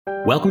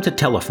Welcome to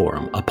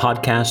Teleforum, a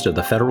podcast of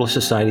the Federalist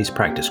Society's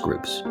practice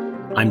groups.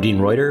 I'm Dean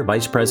Reuter,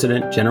 Vice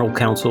President, General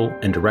Counsel,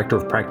 and Director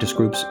of Practice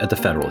Groups at the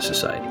Federalist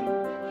Society.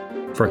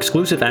 For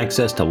exclusive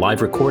access to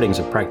live recordings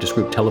of practice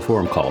group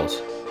Teleforum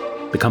calls,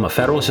 become a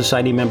Federalist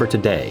Society member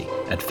today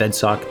at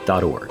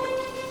fedsoc.org.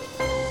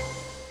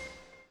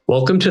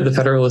 Welcome to the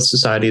Federalist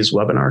Society's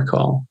webinar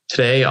call.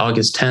 Today,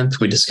 August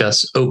 10th, we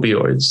discuss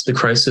opioids, the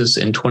crisis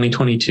in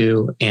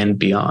 2022 and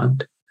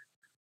beyond.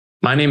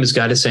 My name is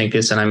Guy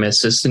DeSanctis, and I'm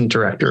Assistant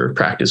Director of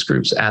Practice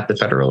Groups at the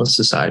Federalist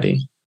Society.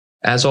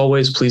 As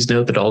always, please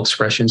note that all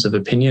expressions of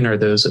opinion are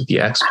those of the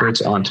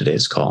experts on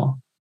today's call.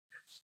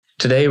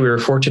 Today, we are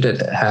fortunate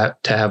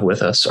to have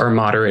with us our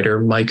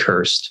moderator, Mike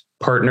Hurst,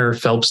 partner,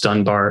 Phelps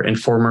Dunbar, and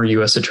former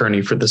U.S.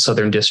 Attorney for the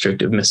Southern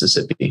District of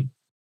Mississippi.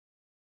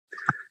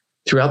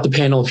 Throughout the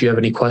panel, if you have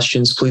any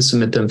questions, please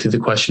submit them through the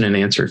question and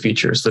answer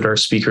features that our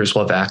speakers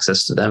will have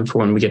access to them for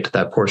when we get to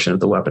that portion of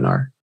the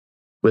webinar.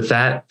 With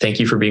that, thank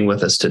you for being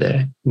with us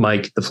today.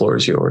 Mike, the floor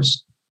is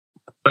yours.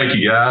 Thank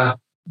you, Guy.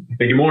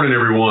 And good morning,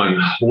 everyone.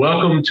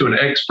 Welcome to an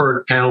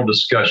expert panel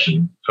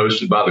discussion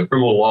hosted by the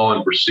Criminal Law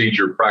and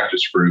Procedure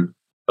Practice Group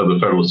of the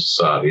Federalist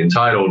Society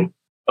entitled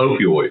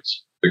Opioids,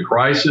 the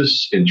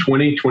Crisis in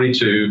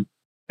 2022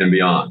 and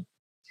Beyond.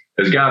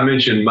 As Guy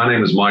mentioned, my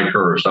name is Mike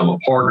Hurst. I'm a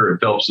partner at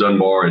Phelps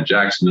Dunbar in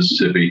Jackson,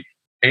 Mississippi,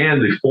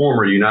 and the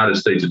former United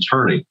States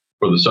Attorney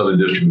for the Southern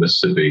District of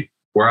Mississippi,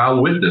 where I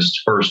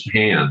witnessed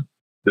firsthand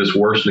this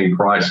worsening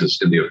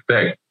crisis and the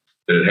effect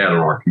that it had on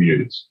our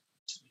communities.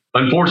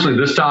 Unfortunately,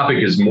 this topic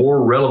is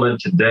more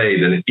relevant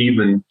today than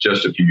even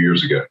just a few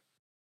years ago.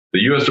 The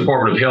U.S.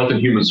 Department of Health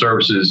and Human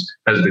Services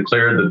has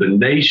declared that the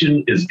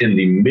nation is in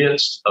the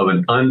midst of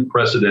an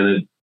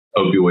unprecedented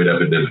opioid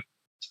epidemic,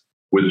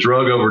 with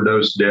drug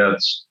overdose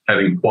deaths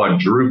having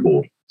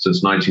quadrupled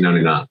since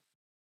 1999.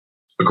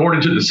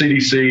 According to the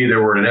CDC,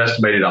 there were an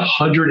estimated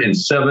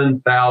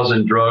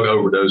 107,000 drug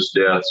overdose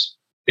deaths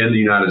in the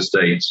United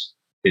States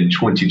in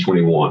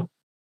 2021,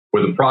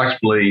 with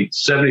approximately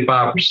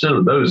 75%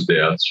 of those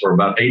deaths, or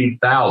about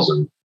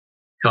 80,000,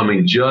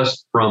 coming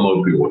just from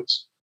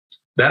opioids.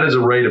 That is a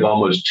rate of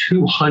almost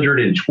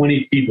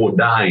 220 people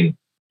dying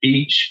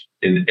each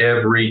and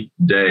every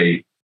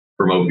day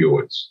from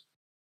opioids.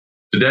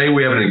 Today,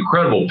 we have an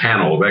incredible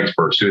panel of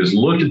experts who has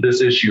looked at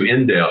this issue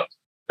in depth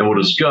and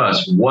will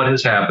discuss what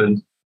has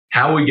happened,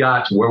 how we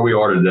got to where we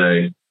are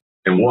today,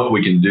 and what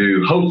we can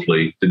do,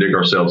 hopefully, to dig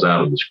ourselves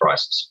out of this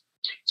crisis.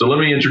 So let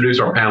me introduce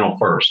our panel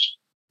first.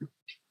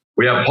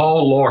 We have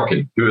Paul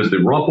Larkin, who is the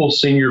Rumpel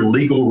Senior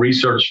Legal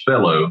Research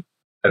Fellow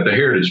at the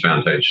Heritage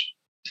Foundation.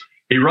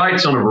 He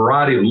writes on a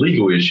variety of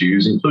legal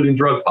issues, including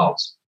drug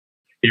policy.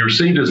 He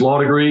received his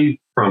law degree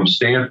from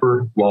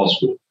Stanford Law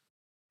School.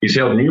 He's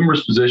held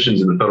numerous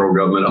positions in the federal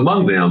government,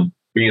 among them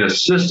being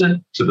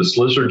assistant to the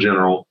Solicitor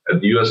General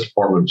at the U.S.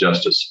 Department of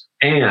Justice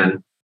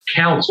and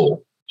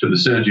counsel to the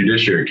Senate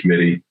Judiciary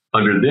Committee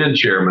under then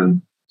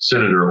Chairman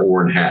Senator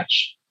Orrin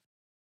Hatch.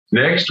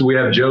 Next, we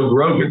have Joe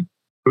Grogan,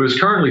 who is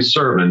currently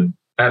serving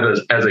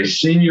as a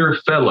senior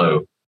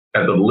fellow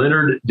at the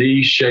Leonard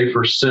D.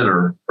 Schaefer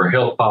Center for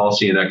Health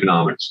Policy and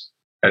Economics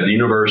at the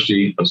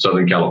University of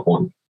Southern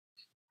California.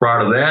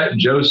 Prior to that,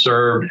 Joe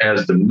served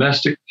as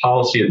domestic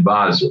policy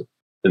advisor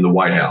in the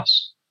White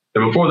House.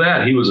 And before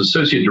that, he was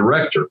associate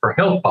director for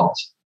health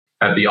policy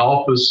at the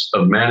Office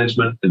of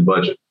Management and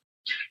Budget.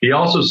 He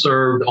also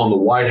served on the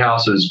White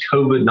House's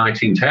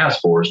COVID-19 task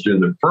force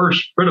during the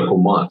first critical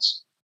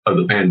months of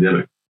the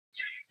pandemic.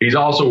 He's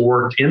also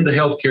worked in the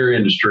healthcare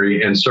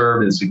industry and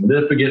served in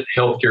significant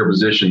healthcare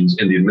positions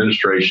in the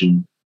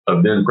administration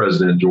of then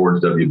President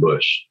George W.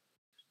 Bush.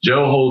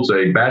 Joe holds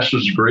a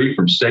bachelor's degree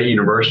from State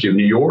University of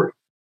New York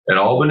at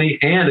Albany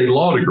and a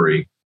law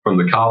degree from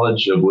the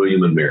College of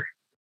William and Mary.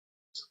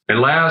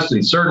 And last,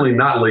 and certainly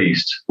not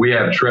least, we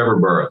have Trevor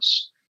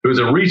Burrus, who is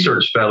a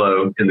research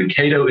fellow in the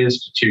Cato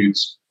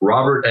Institute's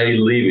Robert A.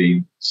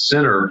 Levy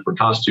Center for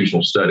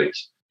Constitutional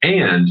Studies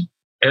and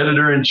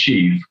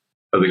editor-in-chief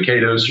of the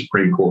Cato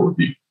Supreme Court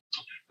Review.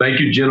 Thank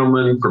you,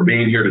 gentlemen, for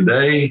being here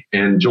today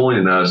and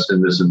joining us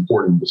in this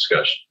important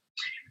discussion.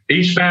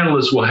 Each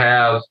panelist will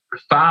have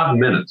 5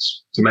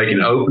 minutes to make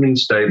an opening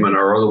statement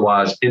or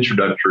otherwise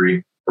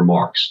introductory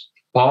remarks.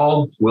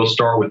 Paul, we'll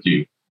start with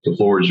you. The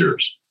floor is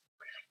yours.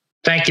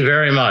 Thank you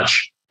very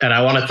much. And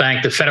I want to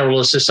thank the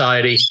Federalist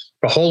Society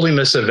for holding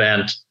this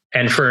event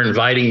and for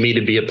inviting me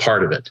to be a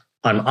part of it.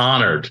 I'm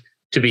honored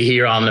to be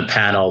here on the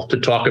panel to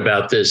talk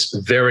about this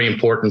very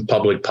important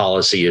public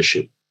policy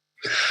issue.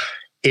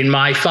 In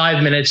my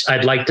 5 minutes,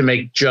 I'd like to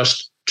make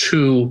just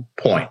 2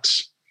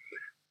 points.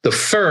 The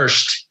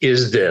first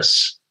is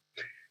this: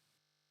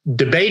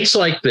 debates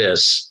like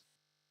this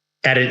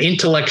at an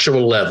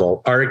intellectual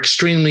level are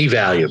extremely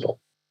valuable.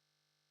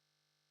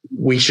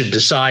 We should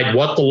decide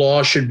what the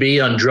law should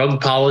be on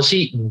drug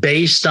policy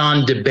based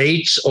on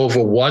debates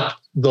over what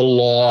the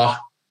law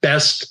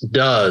best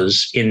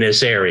does in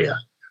this area,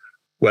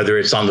 whether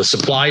it's on the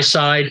supply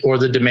side or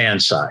the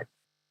demand side.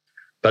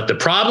 But the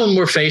problem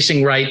we're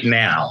facing right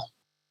now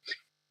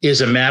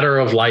is a matter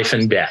of life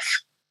and death.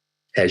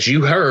 As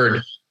you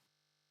heard,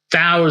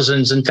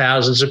 thousands and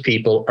thousands of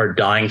people are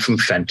dying from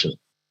fentanyl.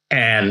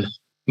 And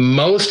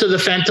most of the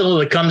fentanyl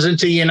that comes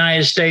into the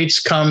United States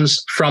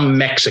comes from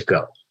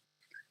Mexico.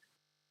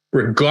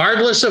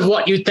 Regardless of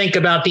what you think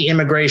about the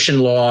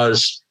immigration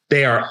laws,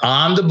 they are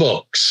on the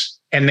books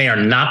and they are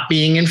not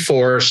being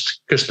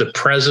enforced because the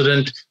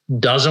president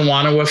doesn't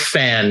want to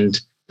offend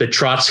the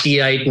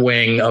Trotskyite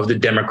wing of the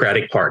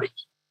Democratic Party.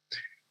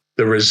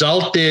 The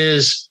result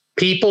is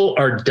people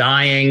are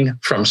dying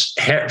from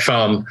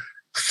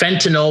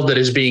fentanyl that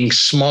is being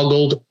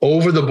smuggled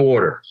over the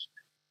border.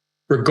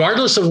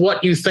 Regardless of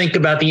what you think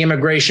about the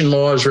immigration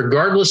laws,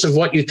 regardless of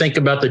what you think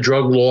about the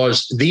drug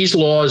laws, these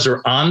laws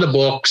are on the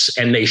books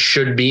and they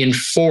should be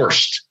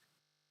enforced.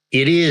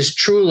 It is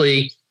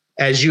truly,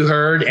 as you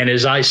heard, and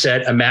as I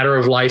said, a matter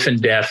of life and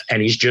death,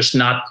 and he's just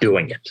not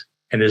doing it.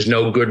 And there's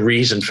no good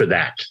reason for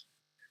that.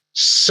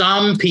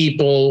 Some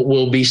people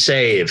will be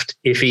saved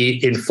if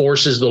he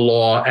enforces the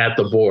law at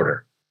the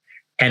border,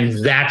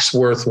 and that's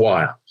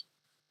worthwhile.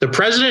 The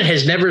president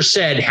has never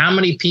said how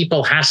many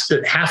people have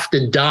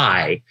to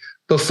die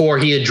before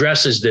he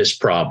addresses this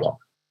problem.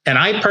 And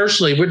I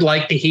personally would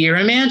like to hear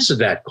him answer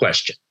that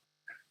question.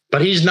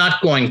 But he's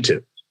not going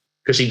to,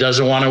 because he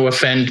doesn't want to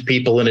offend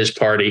people in his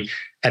party,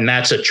 and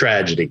that's a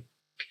tragedy.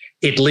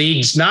 It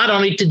leads not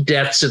only to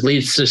deaths, it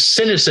leads to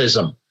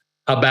cynicism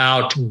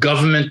about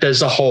government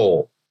as a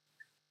whole.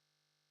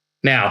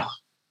 Now,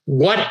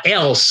 what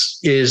else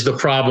is the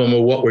problem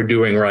with what we're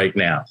doing right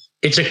now?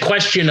 It's a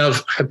question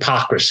of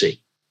hypocrisy.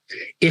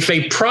 If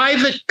a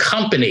private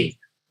company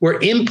were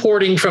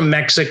importing from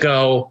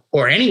Mexico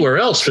or anywhere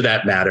else for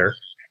that matter,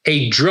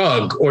 a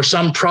drug or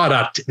some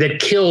product that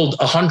killed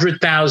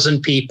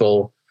 100,000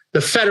 people,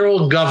 the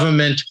federal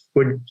government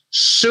would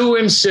sue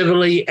him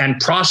civilly and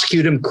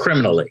prosecute him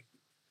criminally.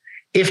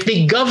 If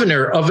the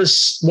governor of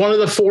one of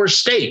the 4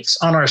 states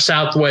on our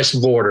southwest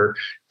border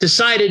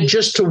decided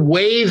just to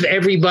wave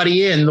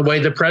everybody in the way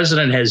the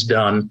president has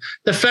done,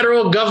 the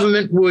federal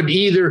government would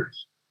either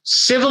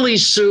civilly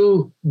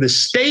sue the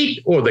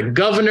state or the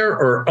governor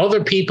or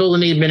other people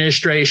in the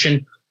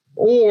administration,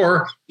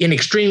 or in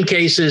extreme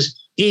cases,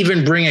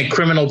 even bring a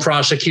criminal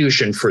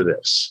prosecution for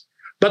this.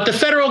 But the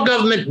federal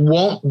government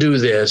won't do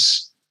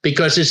this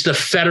because it's the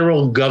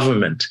federal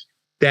government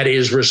that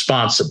is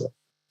responsible.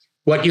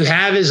 What you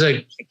have is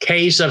a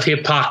case of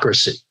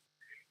hypocrisy.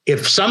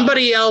 If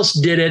somebody else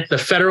did it, the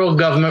federal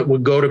government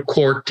would go to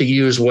court to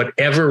use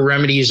whatever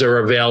remedies are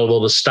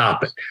available to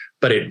stop it.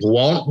 But it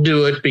won't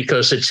do it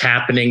because it's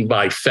happening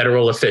by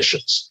federal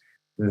officials.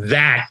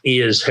 That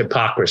is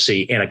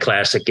hypocrisy in a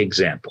classic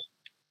example.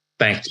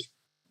 Thank you.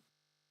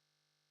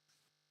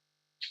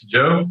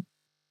 Joe?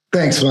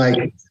 Thanks,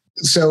 Mike.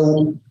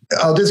 So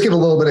I'll just give a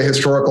little bit of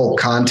historical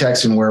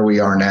context in where we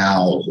are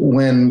now.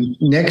 When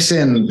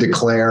Nixon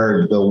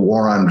declared the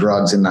war on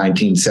drugs in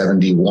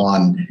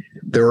 1971,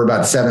 there were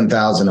about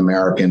 7,000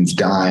 Americans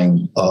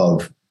dying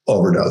of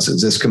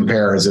overdoses. This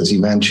compares, as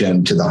you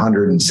mentioned, to the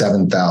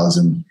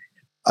 107,000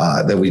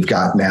 that we've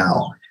got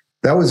now.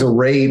 That was a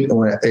rate in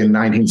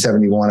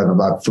 1971 of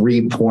about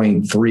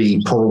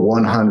 3.3 per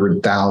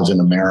 100,000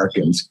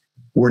 Americans.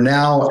 We're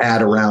now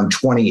at around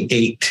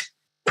 28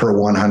 per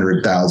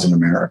 100,000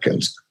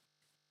 Americans.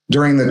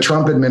 During the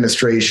Trump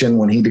administration,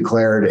 when he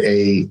declared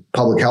a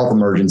public health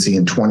emergency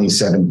in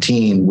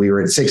 2017, we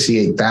were at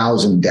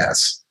 68,000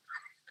 deaths.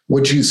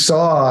 What you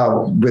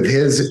saw with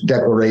his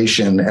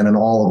declaration and an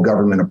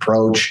all-of-government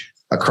approach,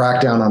 a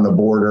crackdown on the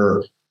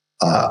border,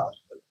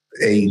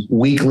 a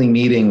weekly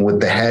meeting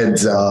with the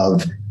heads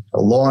of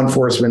law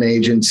enforcement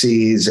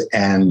agencies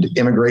and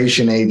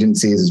immigration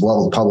agencies, as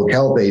well as public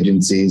health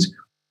agencies,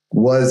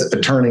 was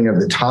a turning of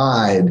the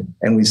tide.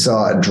 And we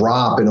saw a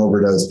drop in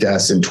overdose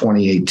deaths in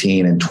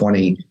 2018 and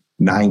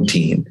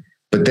 2019.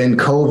 But then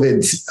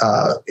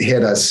COVID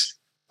hit us.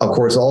 Of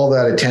course, all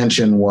that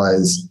attention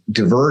was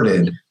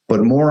diverted.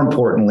 But more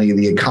importantly,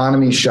 the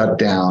economy shut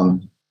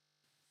down,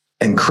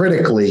 and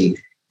critically,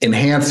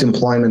 enhanced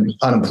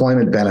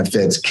unemployment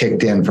benefits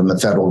kicked in from the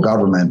federal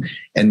government.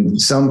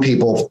 And some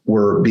people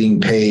were being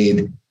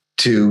paid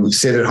to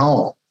sit at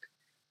home.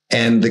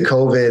 And the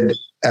COVID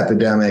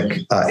epidemic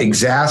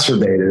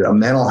exacerbated a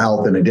mental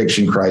health and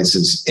addiction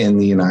crisis in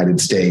the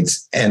United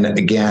States. And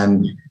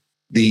again,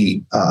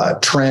 the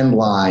trend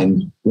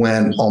line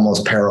went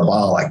almost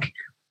parabolic.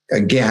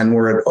 Again,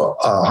 we're at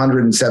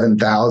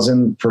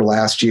 107,000 for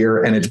last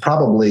year, and it's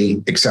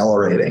probably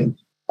accelerating.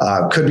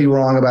 Could be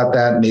wrong about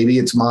that. Maybe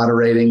it's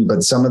moderating,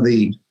 but some of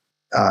the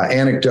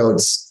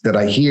anecdotes that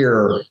I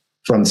hear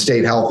from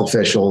state health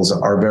officials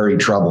are very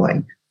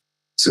troubling.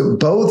 So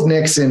both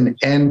Nixon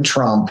and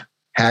Trump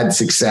had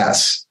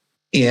success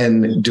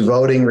in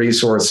devoting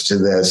resources to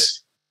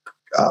this,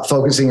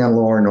 focusing on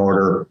law and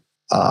order,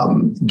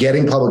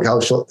 getting public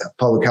health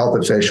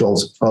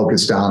officials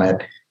focused on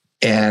it,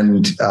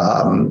 and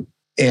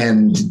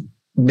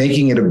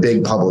making it a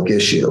big public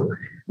issue.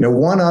 Now,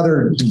 one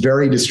other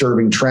very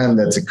disturbing trend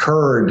that's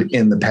occurred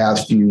in the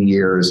past few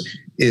years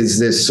is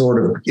this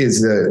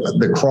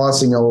the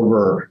crossing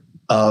over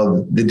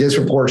of the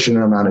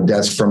disproportionate amount of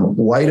deaths from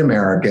white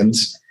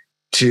Americans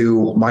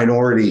to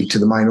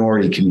the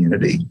minority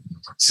community.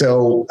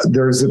 So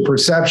there's a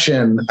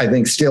perception, I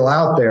think, still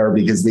out there,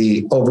 because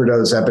the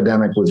overdose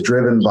epidemic was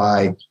driven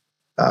by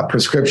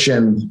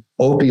prescription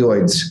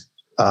opioids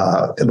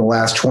in the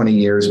last 20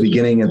 years,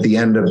 beginning at the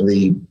end of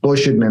the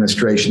Bush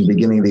administration,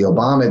 beginning of the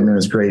Obama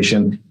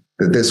administration,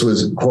 that this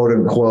was, quote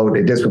unquote,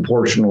 a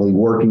disproportionately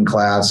working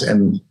class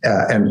and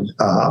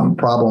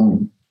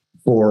problem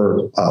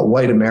for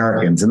white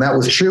Americans. And that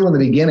was true in the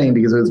beginning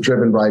because it was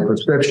driven by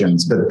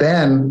prescriptions. But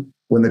then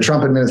when the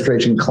Trump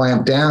administration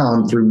clamped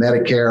down through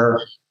Medicare,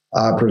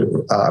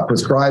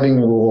 prescribing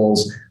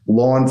rules,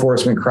 law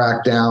enforcement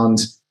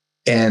crackdowns,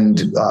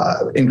 and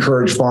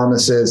encouraged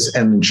pharmacists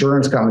and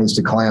insurance companies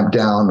to clamp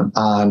down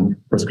on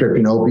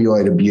prescription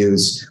opioid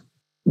abuse,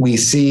 we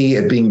see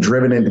it being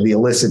driven into the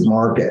illicit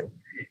market.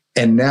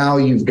 And now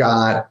you've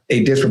got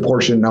a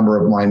disproportionate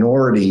number of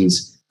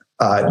minorities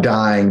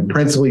dying,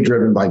 principally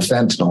driven by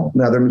fentanyl.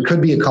 Now, there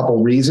could be a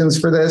couple reasons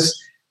for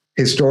this.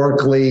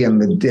 Historically,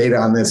 and the data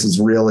on this is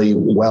really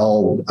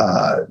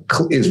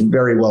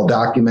very well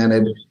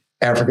documented,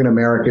 African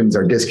Americans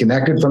are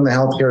disconnected from the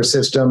healthcare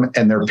system,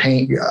 and their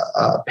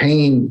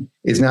pain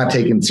is not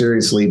taken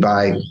seriously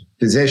by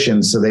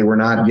physicians, so they were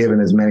not given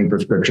as many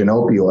prescription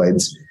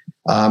opioids.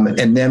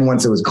 And then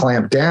once it was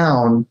clamped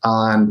down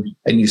on,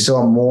 and you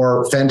saw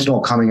more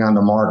fentanyl coming on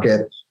the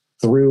market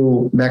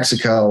through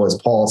Mexico, as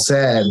Paul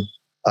said,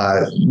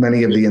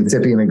 many of the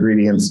incipient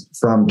ingredients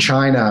from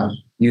China,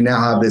 you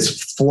now have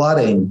this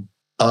flooding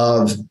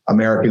of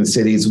American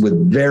cities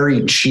with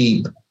very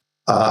cheap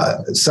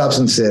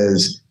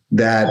substances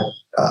that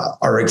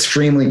are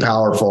extremely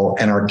powerful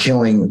and are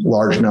killing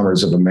large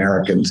numbers of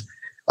Americans.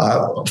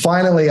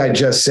 Finally, I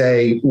just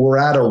say we're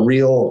at a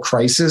real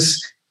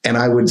crisis, and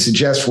I would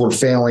suggest we're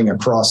failing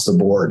across the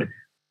board.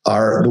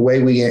 The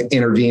way we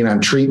intervene on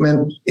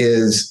treatment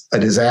is a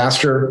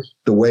disaster.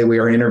 The way we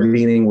are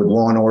intervening with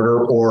law and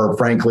order, or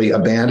frankly,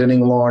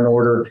 abandoning law and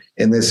order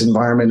in this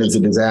environment, is a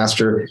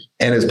disaster.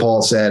 And as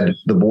Paul said,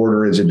 the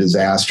border is a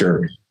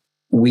disaster.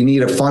 We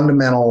need a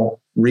fundamental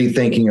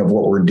rethinking of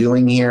what we're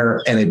doing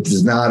here. And it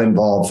does not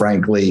involve,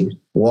 frankly,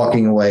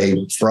 walking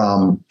away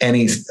from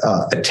any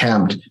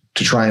attempt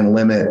to try and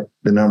limit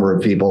the number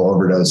of people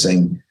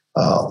overdosing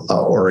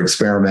or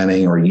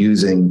experimenting or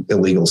using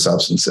illegal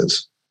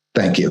substances.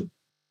 Thank you.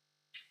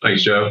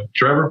 Thanks, Joe.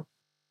 Trevor?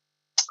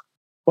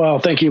 Well,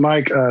 thank you,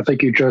 Mike.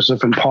 Thank you,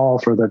 Joseph and Paul,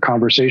 for the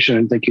conversation.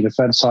 And thank you to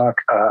FedSoc.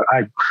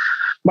 I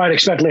might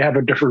expectedly have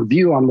a different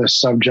view on this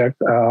subject.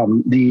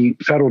 The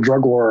federal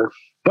drug war,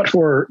 but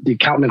for the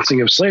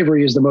countenancing of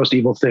slavery, is the most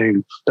evil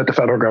thing that the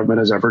federal government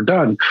has ever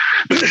done.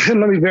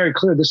 And let me be very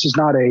clear, this is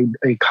not an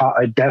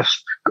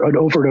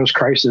overdose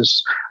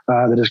crisis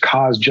that is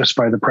caused just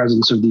by the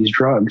presence of these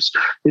drugs.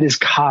 It is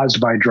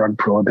caused by drug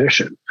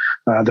prohibition.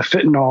 The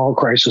fentanyl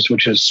crisis,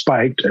 which has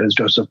spiked, as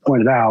Joseph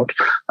pointed out,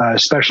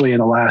 especially in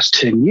the last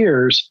 10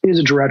 years, is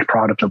a direct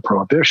product of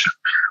prohibition.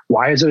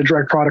 Why is it a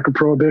direct product of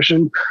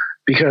prohibition?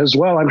 Because,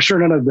 well, I'm sure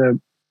none of the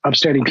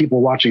upstanding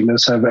people watching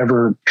this have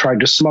ever tried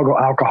to smuggle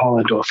alcohol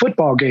into a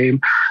football game,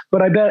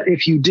 but I bet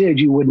if you did,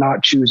 you would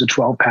not choose a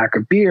 12-pack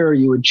of beer,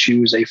 you would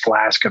choose a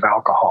flask of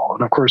alcohol.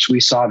 And of course, we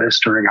saw this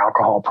during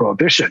alcohol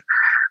prohibition.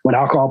 When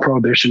alcohol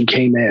prohibition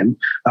came in,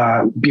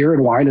 beer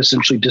and wine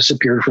essentially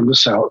disappeared from the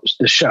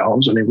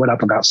shelves, and they went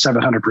up about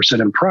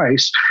 700% in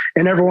price,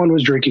 and everyone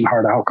was drinking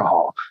hard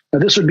alcohol. Now,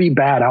 this would be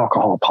bad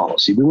alcohol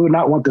policy. We would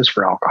not want this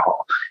for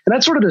alcohol. And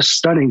that's sort of the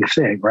stunning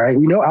thing, right?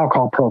 We know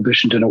alcohol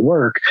prohibition didn't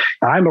work.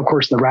 I'm, of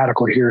course, the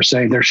radical here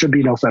saying there should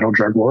be no federal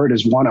drug war. It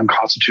is, one,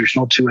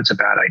 unconstitutional. Two, it's a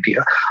bad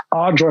idea.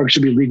 All drugs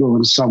should be legal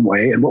in some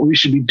way. And what we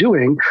should be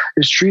doing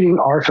is treating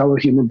our fellow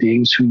human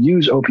beings who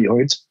use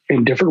opioids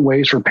in different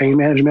ways for pain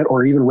management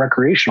or even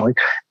recreationally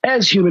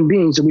as human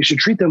beings, and we should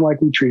treat them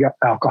like we treat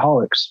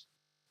alcoholics.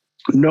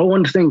 No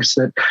one thinks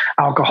that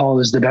alcohol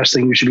is the best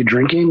thing you should be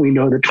drinking. We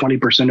know that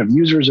 20% of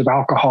users of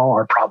alcohol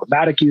are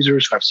problematic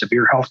users who have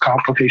severe health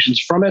complications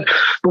from it,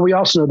 but we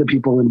also know that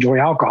people enjoy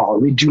alcohol.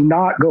 We do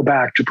not go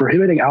back to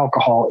prohibiting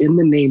alcohol in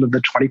the name of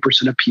the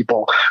 20% of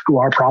people who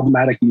are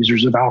problematic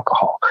users of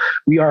alcohol.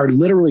 We are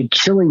literally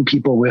killing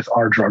people with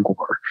our drug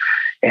war.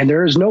 And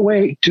there is no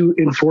way to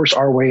enforce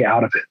our way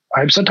out of it.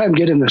 I sometimes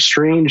get in a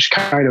strange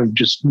kind of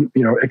just,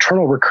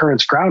 eternal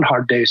recurrence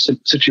Groundhog Day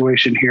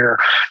situation here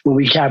when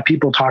we have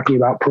people talking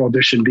about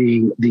prohibition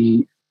being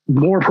the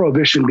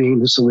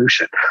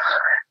solution.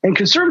 And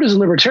conservatives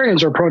and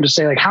libertarians are prone to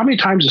say, like, how many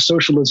times does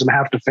socialism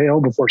have to fail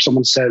before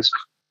someone says,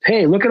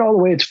 hey, look at all the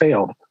way it's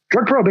failed?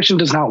 Drug prohibition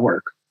does not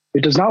work.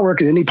 It does not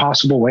work in any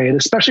possible way. It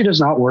especially does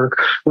not work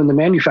when the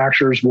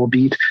manufacturers will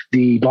beat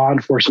the law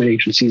enforcement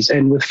agencies.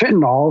 And with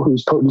fentanyl,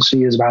 whose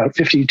potency is about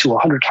 50 to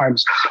 100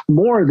 times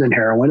more than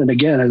heroin. And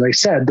again, as I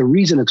said, the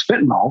reason it's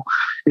fentanyl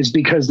is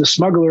because the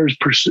smugglers,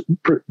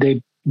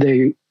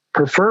 they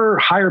prefer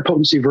higher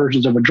potency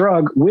versions of a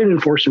drug when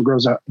enforcement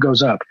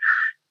goes up.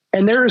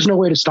 And there is no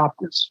way to stop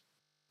this.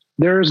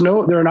 There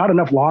are not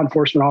enough law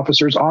enforcement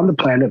officers on the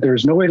planet. There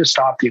is no way to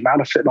stop the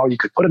amount of fentanyl you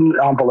could put in an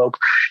envelope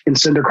and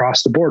send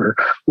across the border.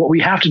 What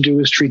we have to do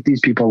is treat these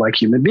people like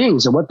human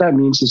beings. And what that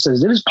means is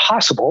that it is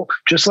possible,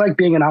 just like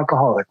being an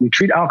alcoholic, we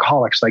treat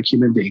alcoholics like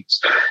human beings.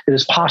 It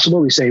is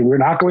possible. We say, we're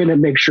not going to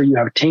make sure you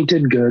have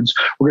tainted goods.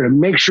 We're going to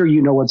make sure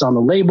you know what's on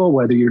the label,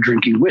 whether you're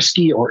drinking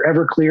whiskey or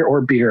Everclear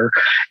or beer.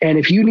 And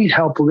if you need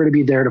help, we're going to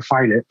be there to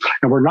fight it.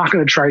 And we're not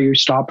going to try to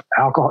stop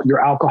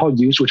your alcohol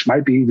use, which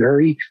might be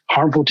very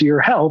harmful to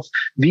your health,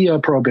 via a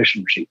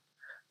prohibition regime.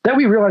 That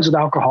we realize with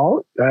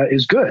alcohol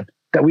is good.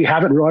 That we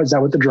haven't realized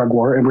that with the drug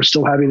war, and we're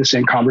still having the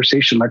same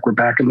conversation like we're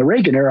back in the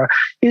Reagan era,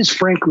 is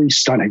frankly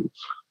stunning.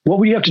 What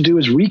we have to do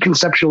is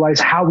reconceptualize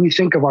how we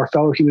think of our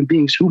fellow human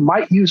beings who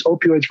might use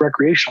opioids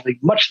recreationally,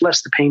 much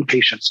less the pain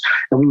patients.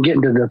 And we can get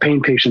into the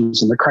pain patients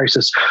and the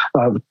crisis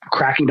of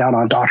cracking down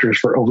on doctors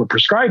for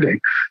overprescribing.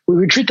 When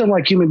we treat them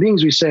like human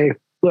beings, we say,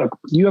 look,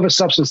 you have a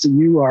substance that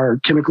you are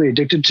chemically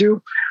addicted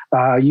to.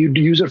 You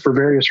use it for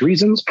various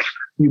reasons.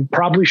 You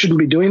probably shouldn't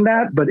be doing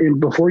that. But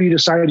before you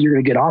decide you're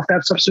going to get off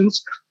that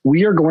substance,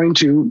 we are going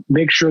to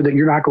make sure that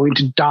you're not going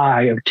to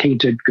die of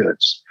tainted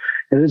goods.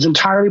 It is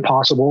entirely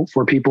possible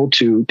for people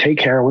to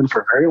take heroin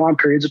for very long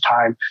periods of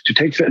time, to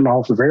take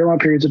fentanyl for very long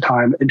periods of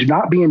time, and to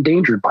not be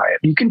endangered by it.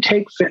 You can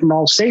take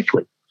fentanyl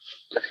safely.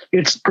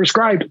 It's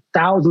prescribed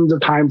thousands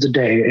of times a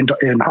day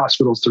in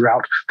hospitals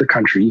throughout the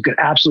country. You can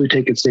absolutely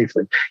take it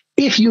safely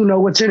if you know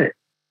what's in it,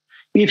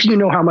 if you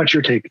know how much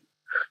you're taking.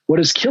 What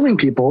is killing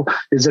people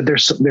is that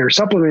they're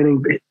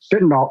supplementing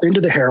fentanyl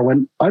into the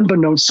heroin,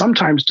 unbeknownst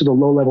sometimes to the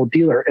low-level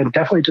dealer and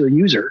definitely to the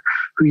user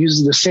who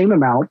uses the same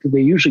amount that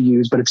they usually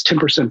use, but it's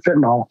 10%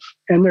 fentanyl,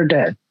 and they're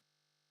dead.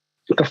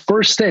 The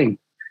first thing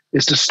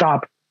is to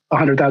stop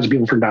 100,000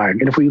 people from dying.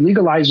 And if we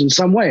legalize in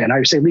some way, and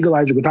I say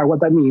legalize, we can talk about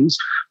what that means.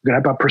 We're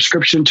going to have a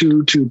prescription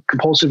to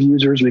compulsive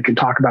users. We can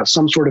talk about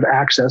some sort of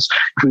access.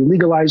 If we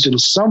legalized in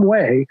some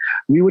way,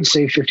 we would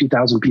save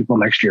 50,000 people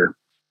next year,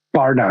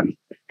 bar none.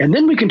 And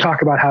then we can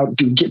talk about how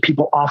to get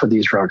people off of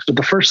these drugs. But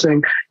the first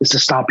thing is to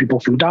stop people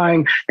from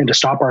dying and to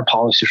stop our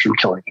policies from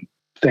killing them.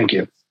 Thank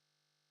you.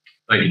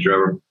 Thank you,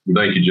 Trevor.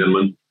 Thank you,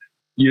 gentlemen.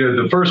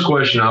 The first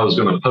question I was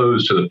going to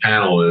pose to the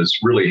panel is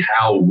really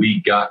how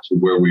we got to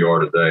where we are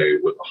today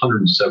with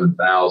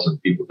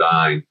 107,000 people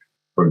dying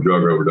from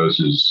drug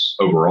overdoses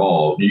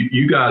overall.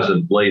 You guys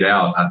have laid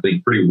out, I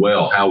think, pretty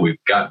well how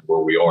we've gotten where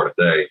we are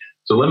today.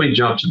 So let me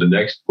jump to the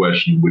next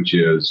question, which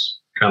is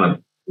kind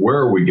of where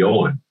are we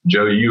going?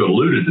 Joe, you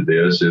alluded to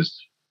this,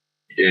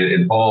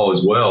 and Paul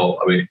as well.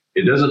 I mean,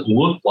 it doesn't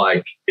look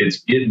like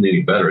it's getting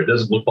any better. It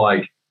doesn't look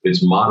like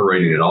it's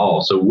moderating at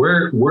all. So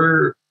where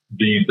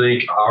do you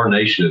think our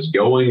nation is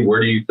going? Where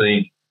do you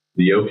think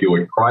the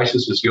opioid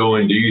crisis is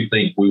going? Do you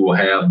think we will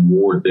have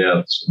more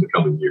deaths in the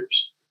coming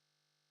years?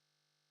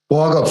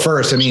 Well, I'll go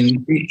first. I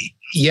mean,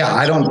 yeah,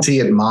 I don't see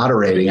it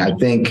moderating. I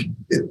think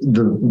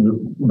the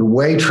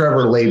way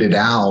Trevor laid it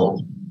out,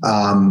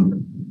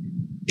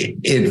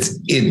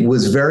 it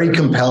was very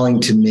compelling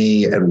to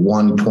me at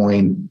one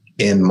point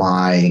in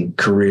my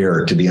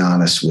career, to be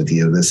honest with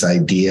you. This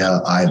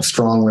idea, I have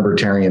strong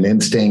libertarian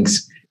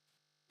instincts.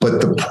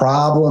 But the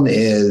problem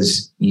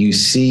is you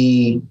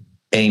see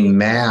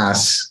a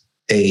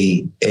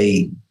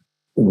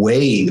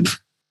wave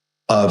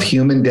of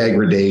human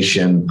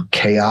degradation,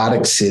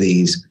 chaotic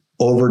cities,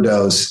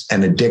 overdose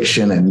and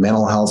addiction and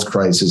mental health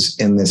crisis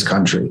in this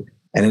country.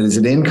 And it is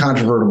an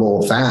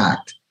incontrovertible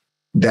fact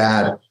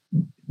that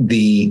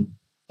the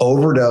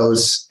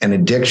overdose and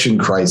addiction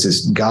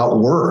crisis got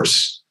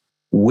worse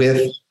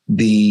with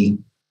the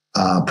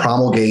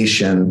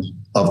promulgation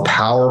of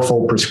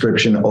powerful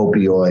prescription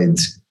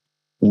opioids,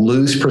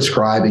 loose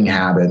prescribing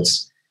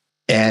habits,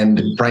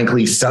 and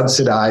frankly,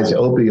 subsidized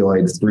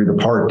opioids through the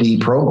Part D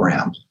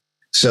program.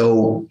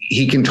 So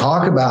he can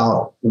talk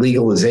about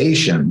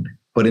legalization,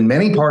 but in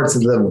many parts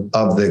of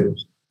the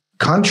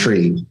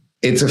country,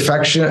 it's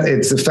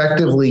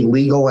effectively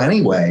legal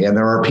anyway. And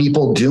there are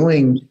people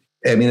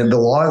the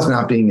law is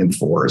not being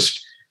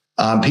enforced.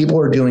 People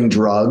are doing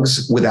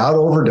drugs without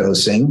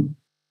overdosing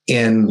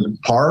in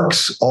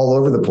parks all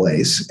over the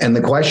place. And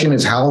the question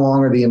is, how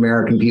long are the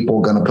American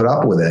people going to put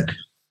up with it?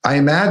 I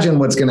imagine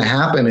what's going to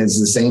happen is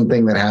the same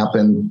thing that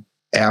happened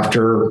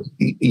after,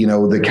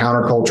 the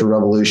counterculture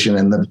revolution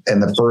and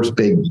the first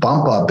big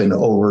bump up in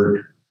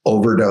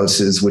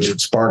overdoses, which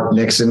sparked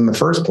Nixon in the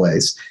first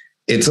place.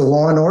 It's a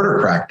law and order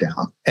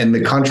crackdown. And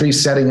the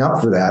country's setting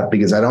up for that,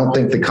 because I don't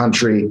think the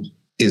country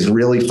is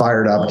really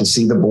fired up to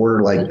see the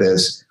border like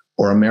this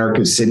or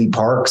America's city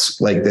parks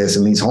like this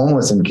and these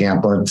homeless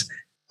encampments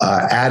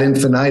ad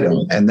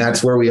infinitum. And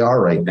that's where we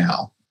are right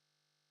now.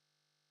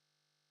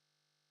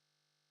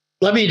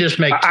 Let me just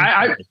make...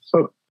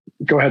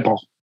 Go ahead,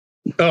 Paul.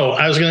 Oh,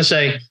 I was going to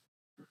say,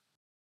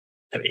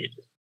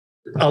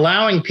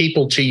 allowing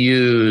people to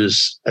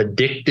use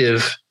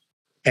addictive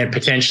and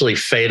potentially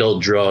fatal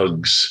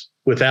drugs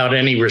without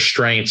any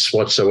restraints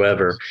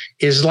whatsoever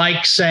is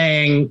like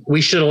saying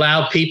we should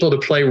allow people to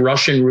play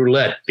Russian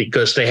roulette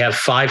because they have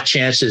 5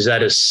 chances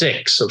out of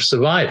 6 of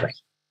surviving.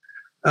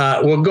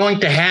 We're going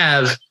to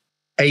have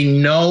a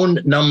known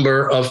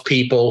number of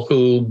people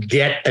who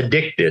get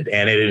addicted,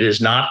 and it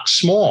is not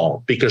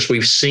small because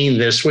we've seen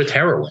this with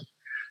heroin.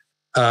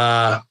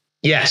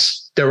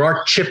 Yes, there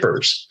are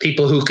chippers,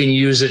 people who can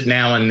use it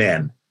now and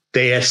then.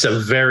 It's a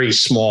very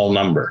small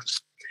number.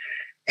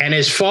 And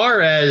as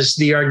far as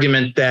the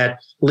argument that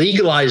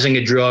legalizing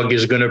a drug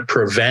is going to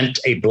prevent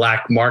a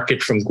black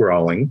market from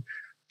growing,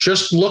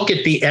 just look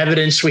at the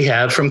evidence we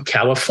have from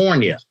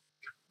California.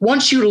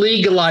 Once you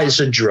legalize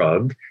a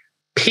drug,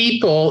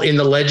 people in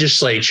the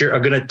legislature are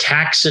going to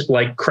tax it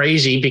like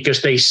crazy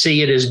because they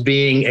see it as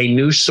being a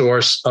new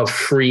source of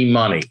free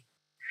money.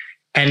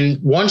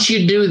 And once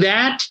you do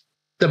that,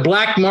 the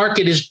black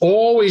market is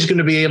always going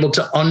to be able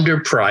to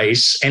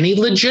underprice any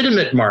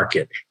legitimate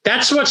market.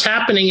 That's what's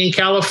happening in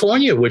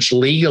California, which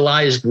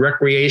legalized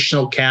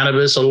recreational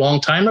cannabis a long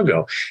time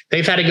ago.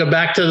 They've had to go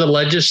back to the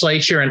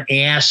legislature and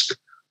ask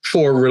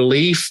for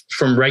relief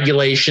from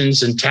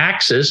regulations and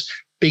taxes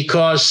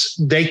because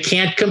they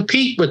can't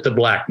compete with the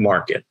black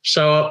market.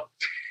 So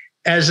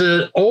as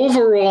an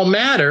overall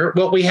matter,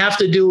 what we have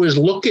to do is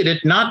look at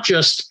it not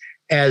just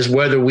as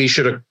whether we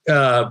should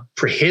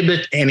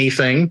prohibit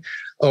anything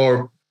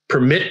or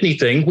permit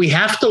anything. We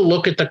have to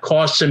look at the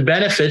costs and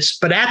benefits,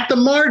 but at the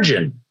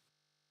margin.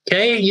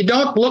 Okay, you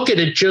don't look at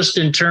it just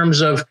in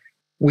terms of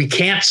we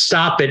can't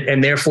stop it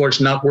and therefore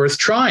it's not worth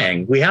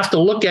trying. We have to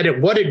look at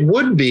it what it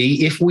would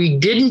be if we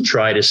didn't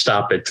try to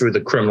stop it through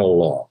the criminal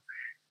law.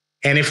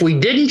 And if we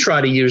didn't try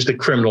to use the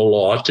criminal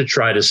law to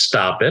try to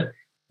stop it,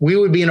 we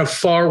would be in a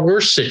far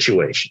worse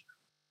situation.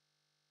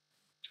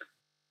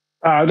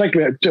 I'd like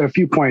to add a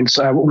few points.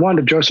 One,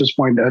 to Joseph's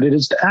point, that it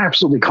is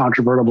absolutely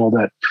controvertible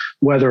that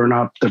whether or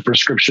not the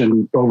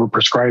prescription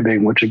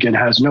overprescribing, which again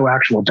has no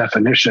actual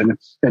definition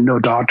and no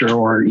doctor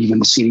or even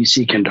the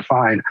CDC can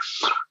define,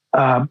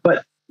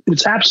 but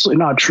it's absolutely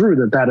not true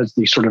that that is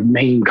the sort of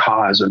main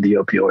cause of the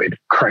opioid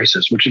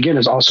crisis, which again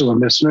is also a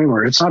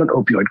misnomer. It's not an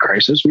opioid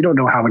crisis. We don't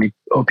know how many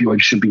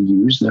opioids should be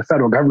used. The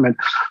federal government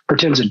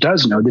pretends it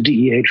does know. The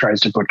DEA tries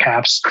to put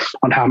caps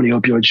on how many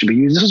opioids should be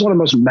used. This is one of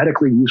the most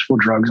medically useful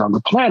drugs on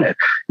the planet.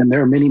 And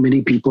there are many,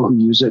 many people who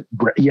use it,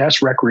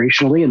 yes,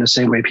 recreationally, in the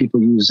same way people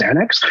use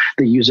Xanax.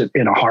 They use it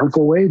in a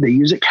harmful way. They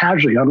use it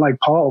casually. Unlike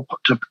Paul,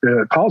 to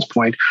Paul's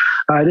point,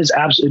 it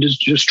is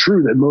just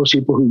true that most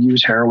people who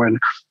use heroin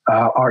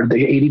are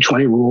the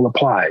 80-20 rule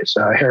applies,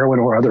 heroin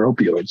or other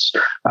opioids.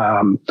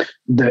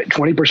 The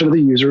 20% of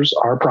the users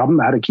are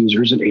problematic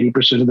users and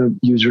 80% of the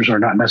users are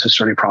not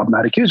necessarily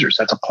problematic users.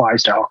 That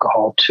applies to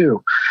alcohol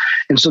too.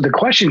 And so the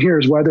question here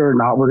is whether or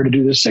not we're going to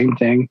do the same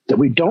thing that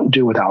we don't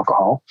do with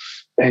alcohol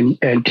and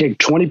take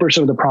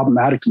 20% of the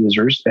problematic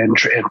users and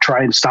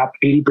try and stop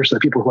 80% of the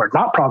people who are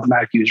not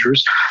problematic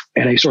users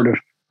in a sort of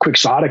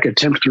quixotic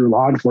attempt through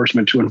law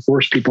enforcement to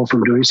enforce people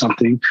from doing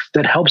something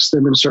that helps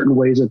them in certain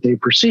ways that they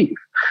perceive.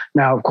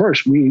 Now, of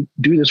course, we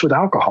do this with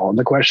alcohol. And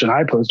the question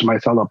I pose to my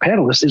fellow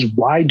panelists is,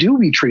 why do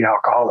we treat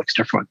alcoholics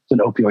different than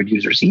opioid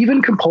users,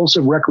 even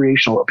compulsive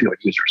recreational opioid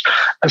users,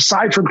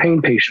 aside from pain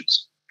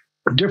patients?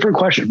 A different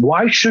question.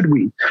 Why should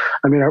we?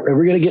 I mean, are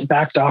we going to get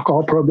back to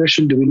alcohol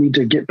prohibition? Do we need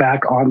to get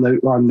back on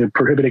the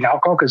prohibiting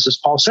alcohol? Because as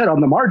Paul said,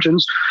 on the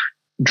margins,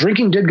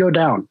 drinking did go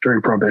down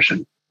during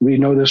prohibition. We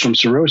know this from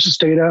cirrhosis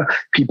data.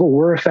 People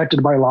were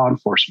affected by law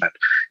enforcement.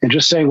 And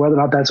just saying whether or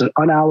not that's an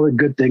unallocated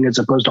good thing as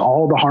opposed to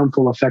all the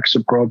harmful effects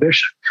of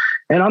prohibition.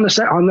 And on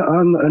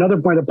another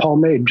point that Paul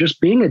made,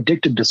 just being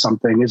addicted to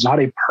something is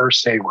not a per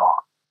se wrong.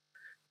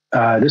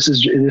 This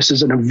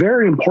is a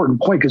very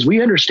important point because we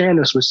understand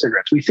this with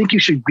cigarettes. We think you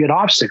should get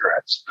off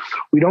cigarettes.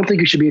 We don't think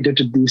you should be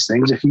addicted to these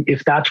things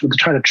if that's what the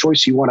kind of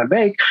choice you want to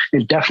make.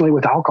 And definitely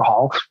with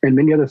alcohol and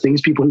many other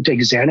things, people who take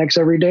Xanax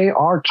every day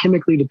are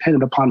chemically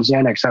dependent upon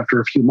Xanax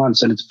after a few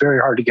months, and it's very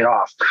hard to get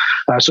off.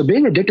 So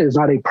being addicted is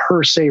not a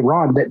per se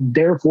wrong that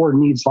therefore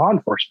needs law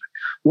enforcement.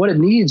 What it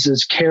needs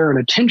is care and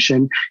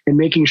attention and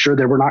making sure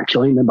that we're not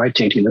killing them by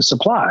tainting the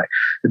supply.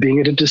 Being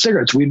addicted to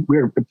cigarettes,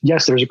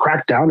 yes, there's a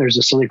crackdown. There's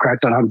a silly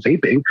crackdown on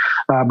vaping,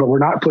 but we're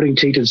not putting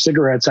tainted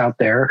cigarettes out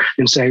there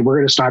and saying we're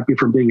going to stop you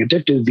from being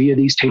addicted via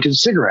these tainted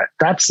cigarettes.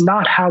 That's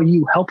not how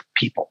you help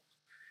people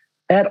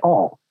at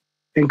all.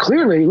 And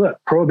clearly, look,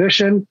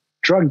 prohibition,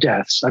 drug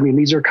deaths. I mean,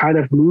 these are kind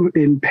of move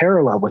in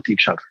parallel with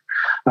each other.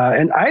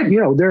 And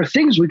there are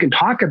things we can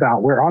talk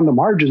about where on the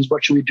margins,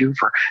 what should we do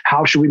for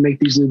how should we make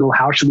these legal?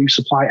 How should we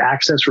supply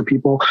access for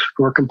people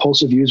who are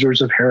compulsive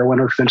users of heroin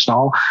or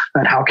fentanyl?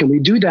 And how can we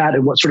do that?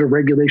 And what sort of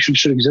regulations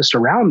should exist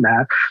around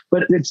that?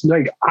 But it's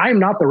like, I'm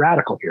not the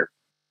radical here.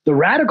 The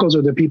radicals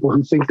are the people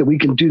who think that we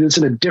can do this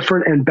in a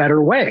different and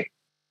better way.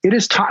 It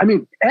is time. I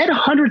mean, at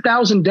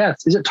 100,000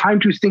 deaths, is it time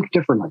to think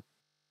differently?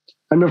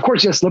 I mean, of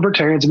course, yes,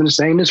 libertarians have been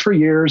saying this for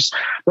years,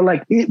 but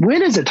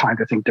when is it time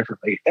to think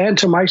differently? And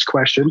to Mike's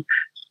question,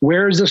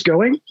 where is this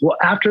going? Well,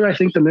 after I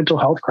think the mental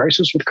health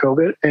crisis with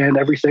COVID and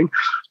everything,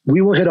 we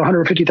will hit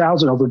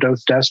 150,000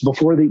 overdose deaths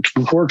before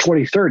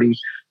 2030.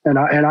 And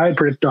I had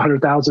predicted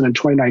 100,000 in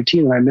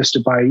 2019, and I missed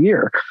it by a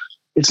year.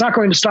 It's not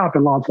going to stop,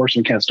 and law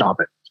enforcement can't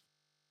stop it.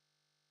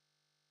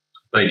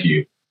 Thank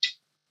you.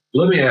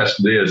 Let me ask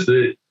this,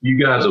 that you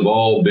guys have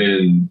all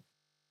been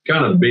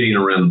kind of beating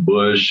around the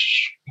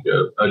bush,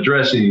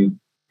 addressing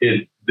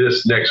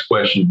this next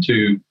question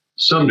to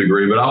some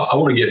degree, but I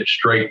want to get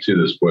straight to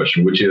this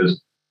question, which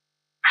is,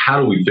 how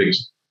do we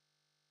fix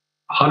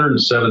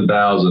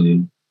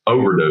 107,000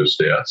 overdose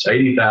deaths,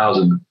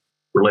 80,000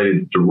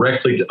 related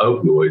directly to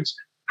opioids?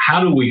 How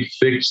do we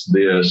fix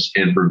this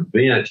and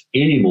prevent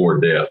any more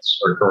deaths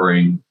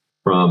occurring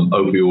from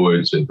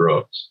opioids and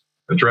drugs?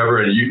 And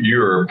Trevor,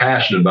 you are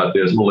passionate about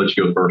this. I'm going to let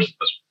you go first on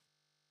this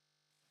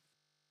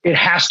one. It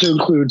has to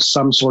include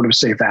some sort of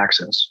safe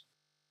access.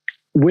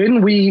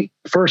 When we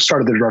first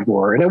started the drug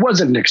war, and it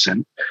wasn't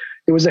Nixon,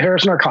 it was the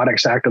Harris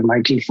Narcotics Act of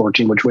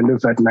 1914, which went into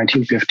effect in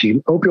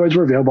 1915. Opioids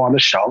were available on the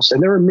shelves,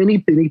 and there were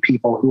many, many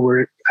people who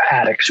were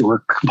addicts, who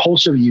were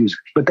compulsive users,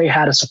 but they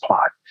had a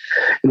supply.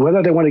 And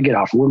whether they want to get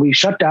off, when we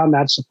shut down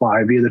that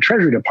supply via the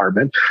Treasury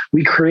Department,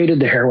 we created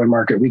the heroin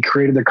market, we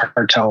created the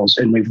cartels,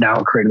 and we've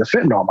now created the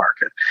fentanyl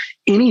market.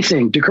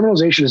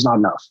 Decriminalization is not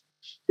enough.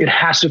 It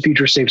has to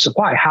feature safe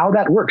supply. How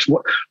that works.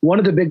 One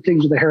of the big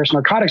things with the Harris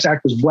Narcotics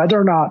Act was whether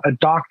or not a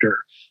doctor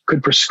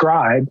could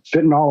prescribe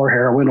fentanyl or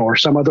heroin or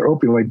some other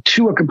opioid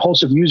to a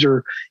compulsive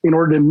user in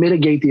order to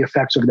mitigate the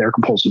effects of their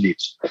compulsive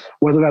use,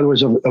 whether that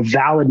was a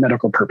valid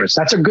medical purpose.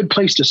 That's a good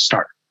place to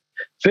start.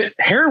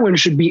 Heroin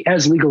should be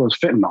as legal as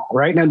fentanyl,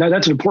 right? And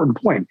that's an important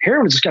point.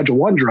 Heroin is a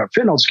Schedule I drug.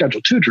 Fentanyl is a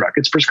Schedule II drug.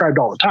 It's prescribed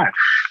all the time.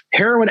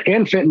 Heroin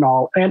and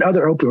fentanyl and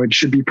other opioids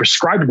should be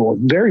prescribable,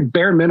 very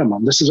bare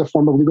minimum. This is a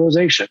form of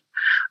legalization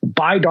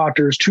by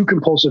doctors to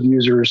compulsive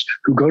users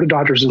who go to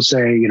doctors and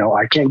say,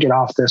 I can't get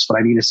off this, but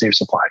I need a safe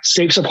supply.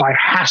 Safe supply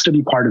has to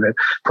be part of it.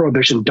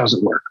 Prohibition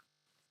doesn't work.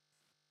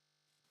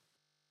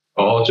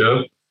 Paul,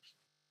 Joe?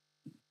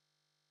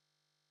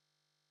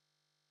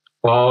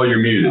 Paul, you're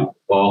muted.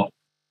 Paul?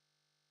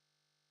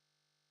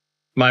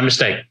 My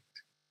mistake.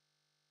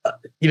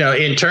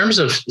 In terms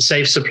of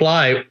safe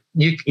supply,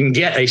 you can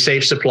get a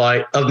safe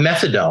supply of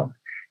methadone.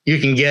 You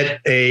can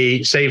get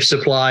a safe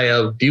supply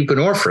of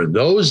buprenorphine.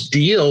 Those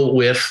deal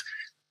with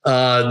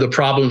the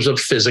problems of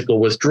physical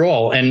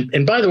withdrawal.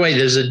 And by the way,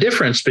 there's a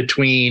difference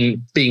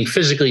between being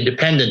physically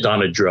dependent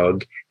on a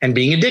drug and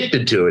being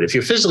addicted to it. If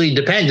you're physically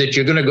dependent,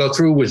 you're going to go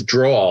through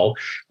withdrawal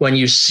when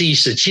you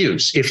cease its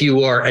use. If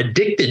you are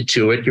addicted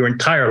to it, your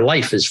entire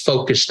life is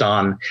focused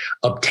on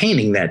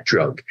obtaining that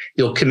drug.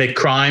 You'll commit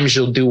crimes,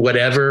 you'll do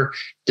whatever,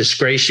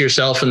 disgrace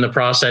yourself in the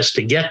process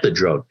to get the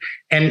drug.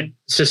 And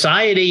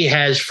society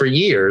has for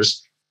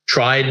years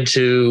tried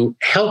to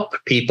help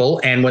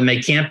people, and when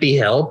they can't be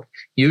helped,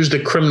 use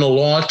the criminal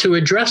law to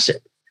address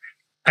it.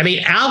 I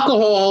mean,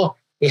 alcohol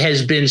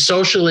has been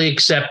socially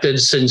accepted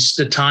since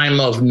the time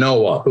of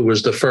Noah, who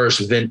was the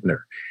first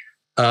vintner.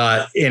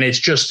 And it's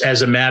just,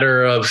 as a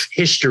matter of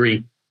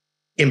history,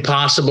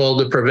 impossible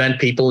to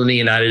prevent people in the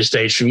United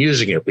States from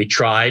using it. We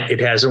tried, it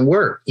hasn't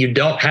worked. You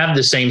don't have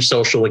the same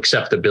social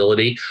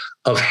acceptability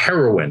of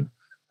heroin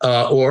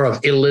or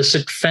of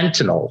illicit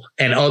fentanyl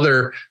and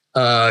other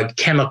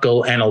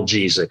chemical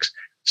analgesics.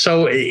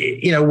 So,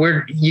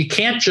 you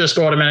can't just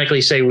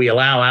automatically say we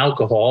allow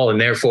alcohol and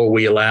therefore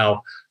we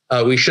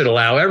should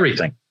allow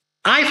everything.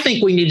 I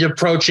think we need to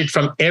approach it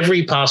from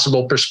every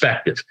possible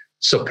perspective,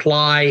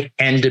 supply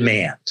and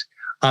demand.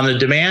 On the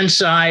demand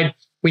side,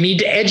 we need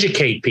to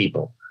educate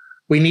people.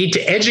 We need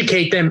to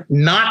educate them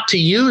not to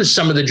use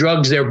some of the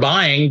drugs they're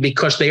buying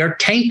because they are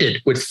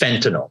tainted with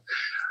fentanyl.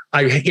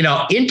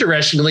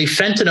 Interestingly,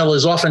 fentanyl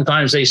is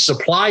oftentimes a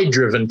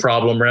supply-driven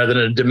problem rather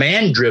than a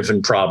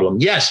demand-driven problem.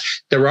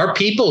 Yes, there are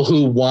people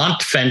who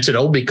want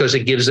fentanyl because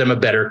it gives them a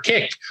better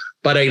kick,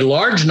 but a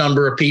large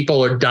number of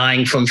people are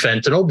dying from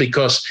fentanyl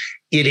because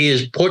it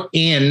is put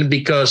in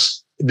because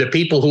the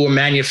people who are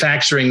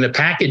manufacturing the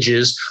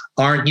packages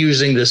aren't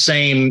using the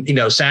same,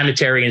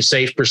 sanitary and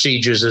safe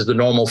procedures as the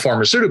normal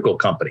pharmaceutical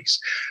companies.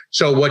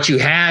 So what you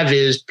have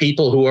is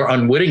people who are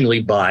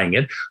unwittingly buying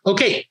it.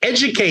 Okay,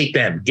 educate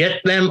them,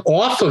 get them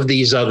off of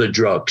these other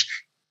drugs,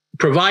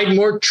 provide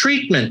more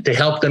treatment to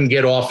help them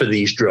get off of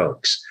these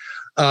drugs.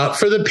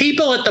 For the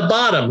people at the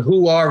bottom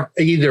who are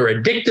either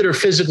addicted or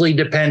physically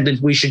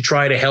dependent, we should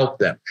try to help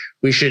them.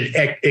 We should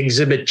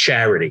exhibit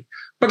charity.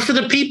 But for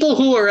the people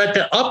who are at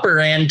the upper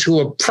end, who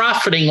are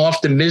profiting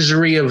off the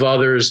misery of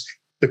others,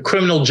 the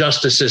criminal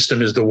justice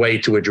system is the way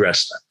to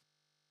address them.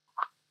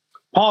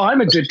 Paul, I'm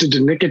addicted to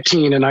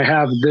nicotine, and I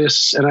have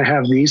this and I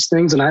have these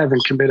things, and I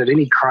haven't committed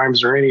any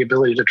crimes or any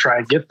ability to try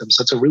and get them.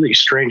 So it's a really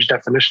strange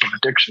definition of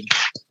addiction.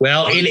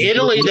 Well, in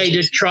Italy, they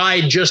just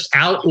tried just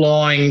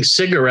outlawing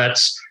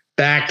cigarettes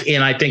back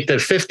in, I think, the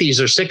 50s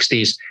or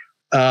 60s.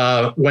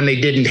 When they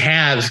didn't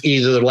have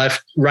either the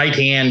right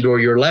hand or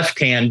your left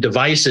hand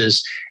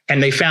devices.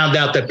 And they found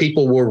out that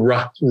people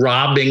were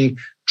robbing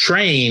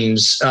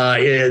trains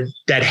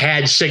that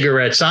had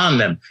cigarettes on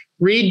them.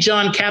 Read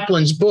John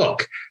Kaplan's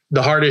book,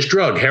 The Hardest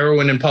Drug,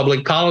 Heroin and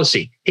Public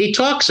Policy. He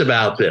talks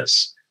about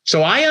this.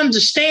 So I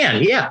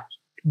understand,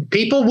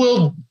 people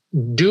will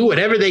do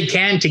whatever they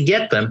can to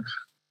get them.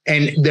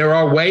 And there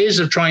are ways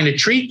of trying to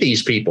treat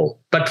these people.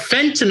 But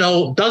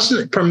fentanyl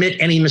doesn't permit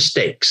any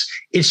mistakes.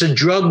 It's a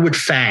drug with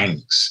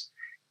fangs.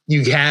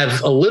 You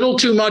have a little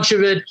too much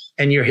of it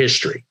and your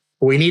history.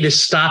 We need to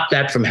stop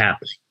that from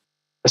happening.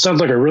 It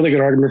sounds like a really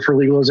good argument for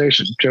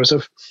legalization,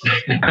 Joseph.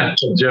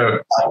 Joe.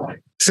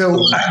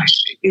 So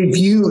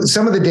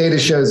some of the data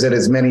shows that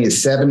as many as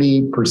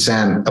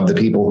 70% of the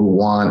people who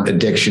want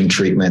addiction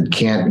treatment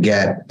can't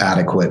get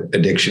adequate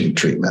addiction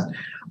treatment.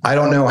 I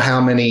don't know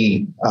how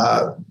many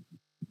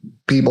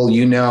people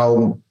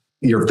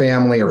your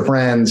family or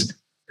friends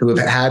who have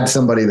had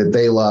somebody that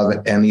they love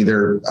and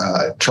either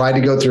tried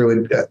to go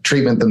through a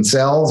treatment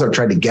themselves or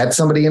tried to get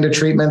somebody into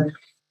treatment.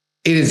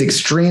 It is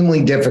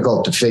extremely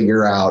difficult to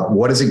figure out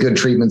what is a good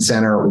treatment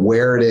center,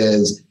 where it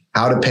is,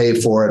 how to pay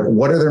for it,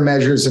 what are their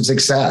measures of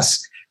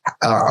success?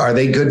 Are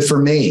they good for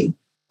me?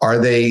 Are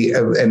they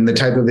in the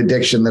type of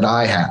addiction that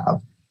I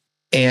have?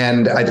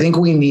 And I think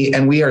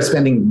we are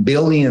spending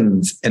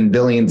billions and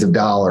billions of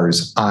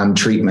dollars on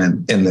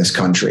treatment in this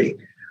country.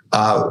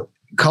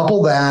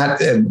 Couple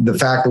that and the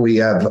fact that we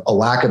have a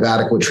lack of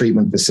adequate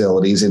treatment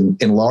facilities, in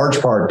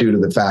large part due to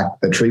the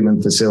fact that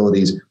treatment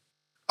facilities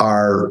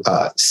are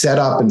set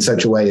up in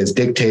such a way as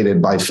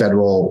dictated by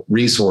federal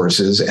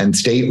resources and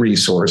state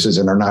resources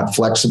and are not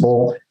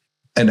flexible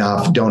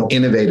enough, don't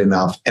innovate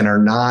enough, and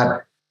are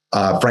not,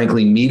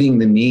 frankly, meeting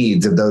the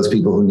needs of those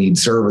people who need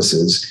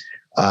services.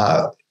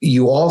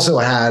 You also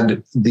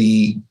had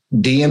the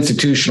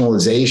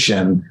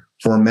deinstitutionalization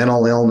for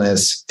mental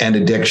illness and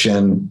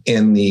addiction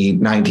in the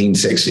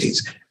 1960s.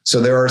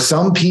 So there are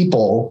some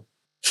people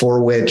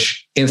for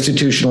which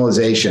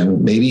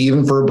institutionalization, maybe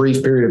even for a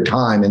brief period of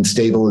time, and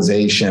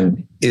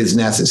stabilization is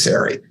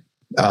necessary.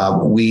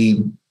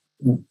 We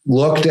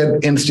looked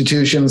at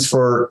institutions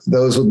for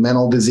those with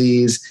mental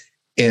disease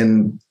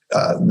in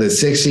the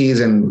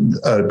 60s, and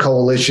a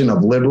coalition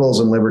of liberals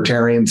and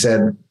libertarians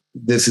said,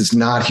 this is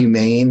not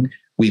humane.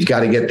 We've got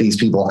to get these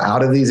people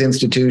out of these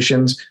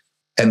institutions.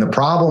 And the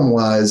problem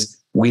was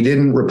we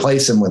didn't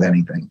replace them with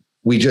anything.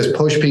 We just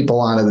pushed people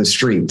onto the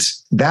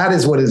streets. That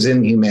is what is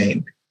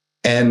inhumane.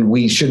 And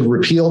we should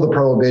repeal the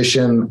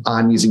prohibition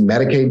on using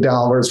Medicaid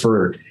dollars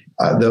for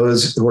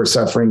those who are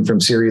suffering from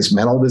serious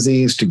mental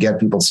disease to get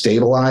people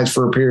stabilized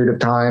for a period of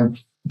time.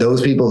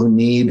 Those people who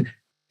need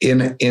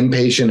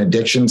inpatient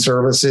addiction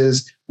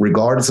services,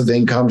 regardless of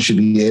income, should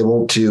be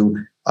able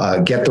to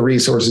get the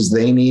resources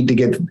they need to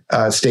get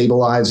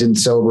stabilized and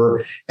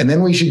sober. And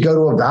then we should go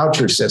to a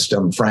voucher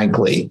system,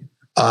 frankly,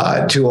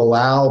 to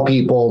allow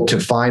people to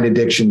find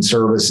addiction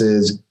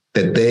services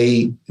that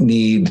they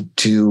need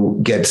to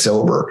get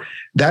sober.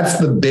 That's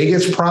the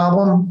biggest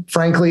problem,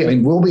 frankly. I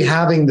mean, we'll be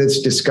having this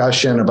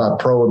discussion about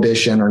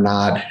prohibition or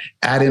not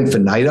ad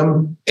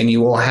infinitum, and you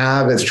will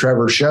have, as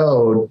Trevor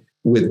showed,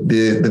 with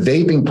the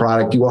vaping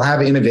product, you will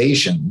have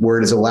innovation where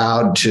it is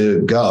allowed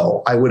to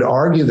go. I would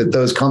argue that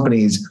those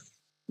companies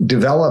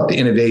developed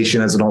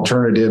innovation as an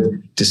alternative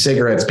to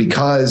cigarettes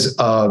because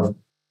of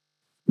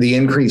the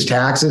increased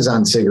taxes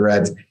on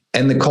cigarettes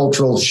and the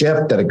cultural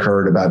shift that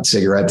occurred about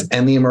cigarettes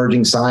and the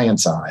emerging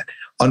science on it.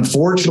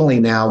 Unfortunately,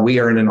 now we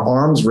are in an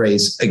arms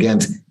race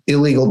against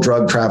illegal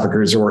drug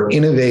traffickers who are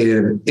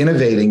innovating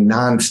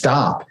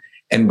nonstop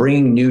and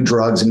bringing new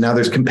drugs. And now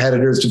there's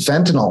competitors to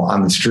fentanyl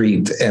on the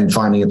street and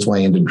finding its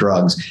way into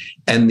drugs.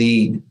 And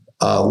the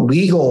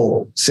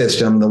legal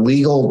system, the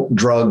legal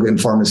drug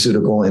and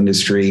pharmaceutical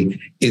industry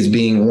is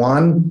being,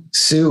 one,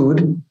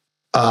 sued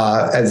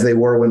as they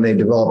were when they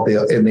developed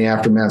in the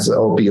aftermath of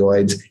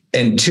opioids.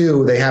 And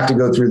two, they have to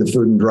go through the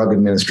Food and Drug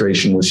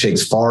Administration, which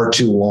takes far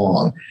too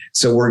long.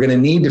 So we're going to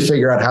need to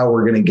figure out how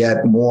we're going to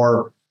get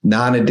more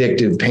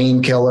non-addictive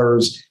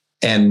painkillers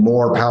and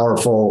more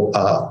powerful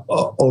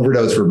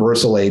overdose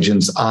reversal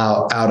agents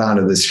out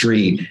onto the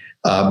street,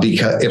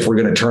 because if we're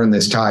going to turn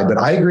this tide. But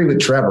I agree with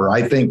Trevor.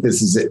 I think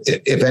this is,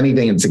 if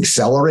anything, it's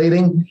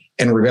accelerating,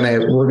 and we're going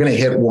to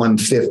hit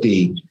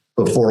 150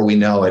 before we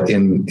know it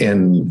in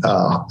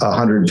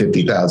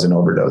 150,000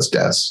 overdose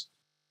deaths.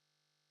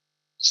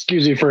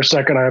 Excuse me for a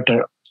second. I have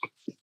to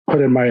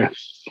put in my,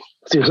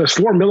 there's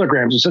 4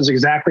 milligrams. It says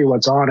exactly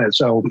what's on it.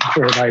 So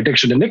for my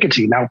addiction to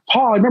nicotine. Now,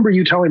 Paul, I remember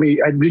you telling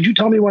me, did you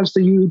tell me once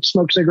that you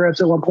smoked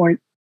cigarettes at one point?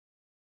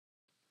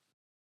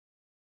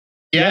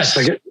 Yes.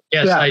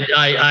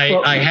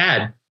 I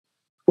had.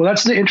 Well,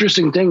 that's the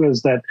interesting thing,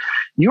 is that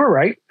you were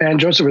right, and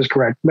Joseph is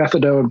correct.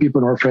 Methadone,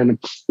 buprenorphine,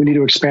 we need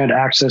to expand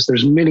access.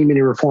 There's many,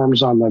 many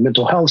reforms on the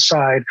mental health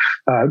side.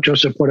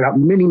 Joseph pointed out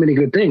many, many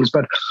good things.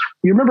 But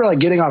you remember, like,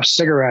 getting off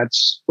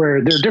cigarettes,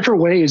 where there are different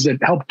ways that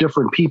help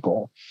different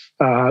people.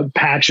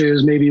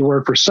 Patches maybe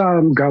work for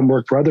some, gum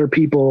work for other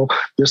people.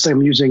 This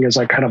I'm using as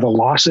like kind of a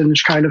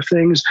lozenge kind of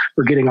things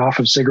for getting off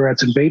of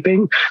cigarettes and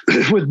vaping,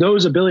 with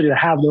those ability to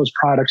have those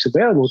products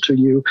available to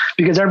you,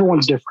 because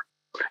everyone's different.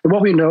 And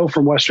what we know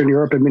from Western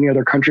Europe and many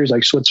other countries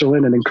like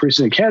Switzerland and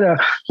increasingly Canada,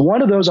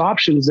 one of those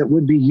options that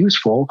would be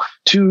useful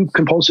to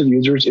compulsive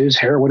users is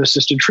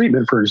heroin-assisted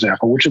treatment, for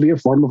example, which would be a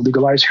form of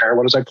legalized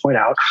heroin, as I point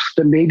out,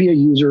 that maybe a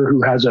user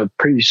who has a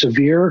pretty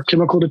severe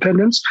chemical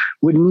dependence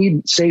would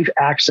need safe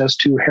access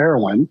to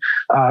heroin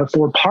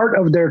for part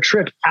of their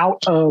trip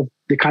out of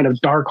the kind of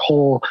dark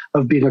hole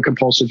of being a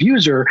compulsive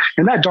user.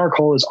 And that dark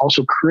hole is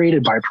also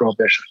created by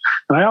prohibition.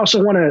 And I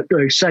also want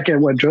to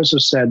second what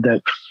Joseph said,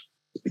 that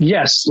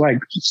yes, like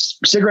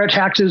cigarette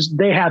taxes,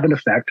 they have an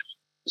effect.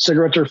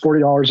 Cigarettes are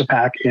 $40 a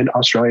pack in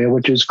Australia,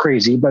 which is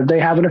crazy, but they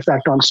have an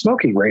effect on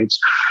smoking rates.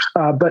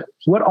 But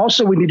what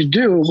also we need to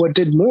do, what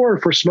did more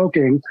for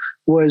smoking,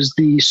 was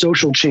the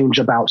social change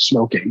about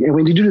smoking. And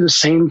we need to do the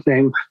same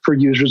thing for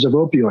users of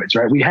opioids,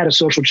 right? We had a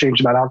social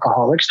change about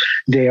alcoholics.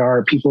 They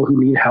are people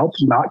who need help,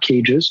 not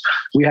cages.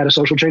 We had a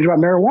social change about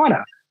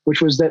marijuana,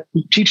 which was that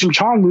Cheech and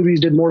Chong movies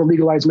did more to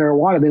legalize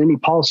marijuana than any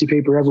policy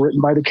paper ever written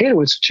by the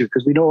Cato Institute,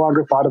 because we no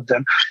longer thought of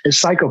them as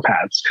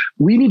psychopaths.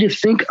 We need to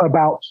think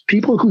about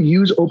people who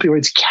use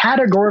opioids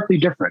categorically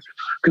different,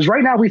 because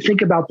right now we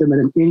think about them in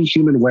an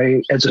inhuman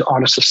way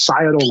on a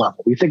societal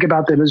level. We think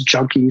about them as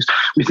junkies.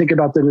 We think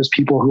about them as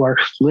people who are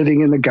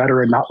living in the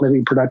gutter and not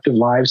living productive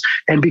lives.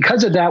 And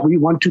because of that, we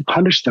want to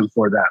punish them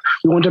for that.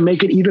 We want to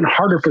make it even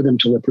harder for them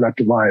to live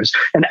productive lives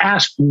and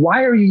ask,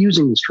 why are you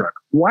using this drug?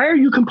 Why are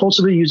you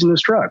compulsively using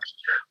this drug?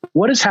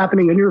 What is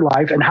happening in your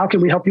life, and how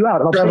can we help you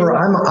out? Trevor,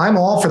 I'm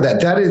all for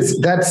that.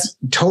 That's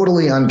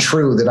totally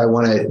untrue that I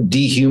want to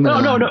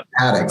dehumanize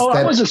addicts.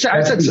 I wasn't saying.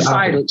 I said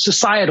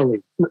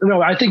societally.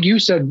 No, I think you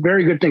said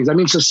very good things. I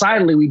mean,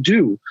 societally, we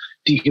do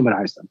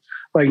dehumanize them.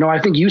 Like, no, I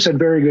think you said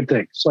very good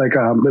things. Like,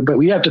 but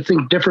we have to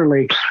think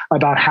differently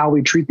about how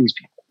we treat these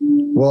people.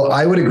 Well,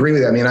 I would agree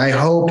with that. I mean, I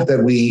hope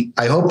that we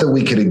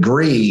could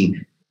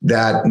agree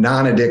that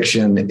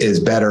non-addiction is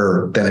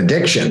better than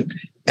addiction,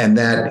 and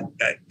that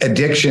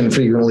addiction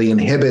frequently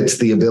inhibits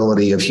the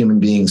ability of human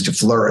beings to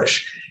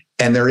flourish.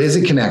 And there is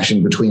a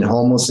connection between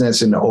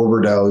homelessness and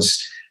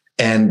overdose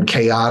and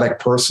chaotic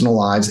personal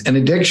lives and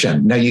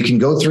addiction. Now, you can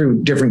go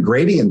through different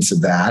gradients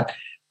of that.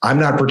 I'm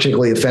not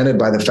particularly offended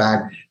by the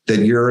fact that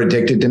you're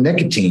addicted to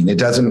nicotine. It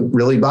doesn't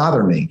really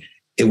bother me.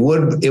 It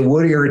would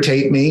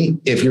irritate me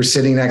if you're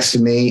sitting next to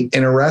me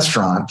in a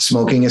restaurant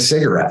smoking a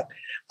cigarette.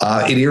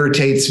 It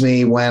irritates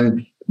me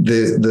when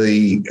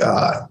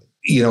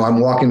I'm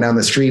walking down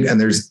the street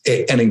and there's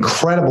an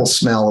incredible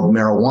smell of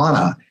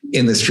marijuana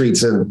in the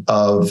streets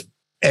of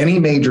any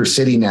major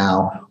city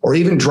now, or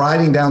even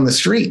driving down the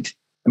street.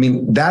 I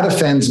mean, that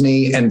offends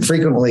me. And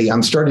frequently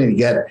I'm starting to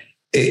get,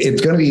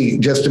 it's going to be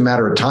just a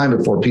matter of time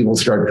before people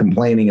start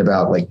complaining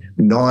about like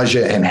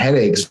nausea and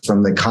headaches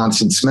from the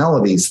constant smell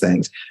of these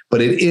things.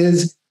 But it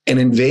is an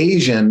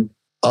invasion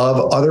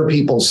of other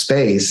people's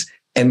space.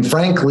 And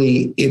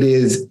frankly, it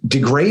is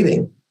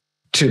degrading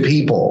to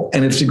people.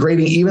 And it's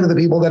degrading even to the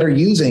people that are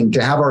using,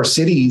 to have our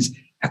cities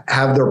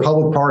have their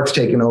public parks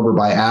taken over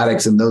by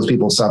addicts and those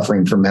people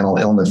suffering from mental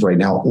illness right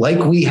now, like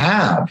we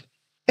have.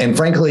 And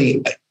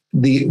frankly,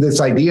 this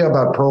idea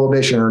about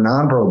prohibition or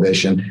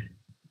non-prohibition,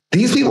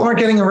 these people aren't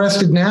getting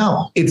arrested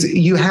now.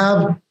 You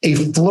have a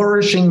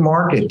flourishing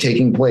market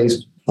taking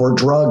place for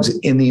drugs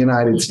in the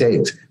United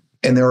States.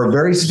 And there are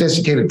very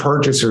sophisticated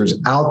purchasers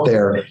out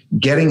there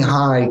getting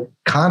high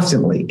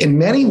constantly. In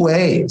many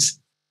ways,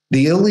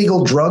 the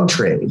illegal drug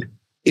trade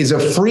is a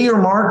freer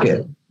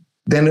market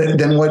than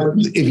what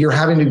if you're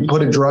having to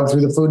put a drug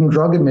through the Food and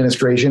Drug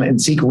Administration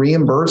and seek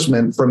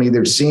reimbursement from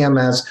either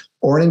CMS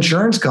or an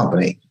insurance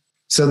company.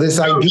 So this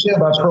idea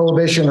about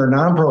prohibition or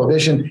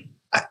non-prohibition,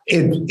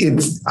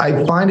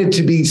 I find it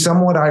to be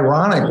somewhat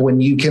ironic when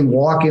you can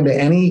walk into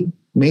any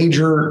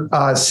major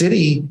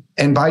city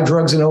and buy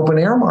drugs in open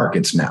air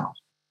markets now.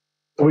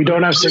 We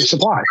don't have safe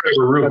supply.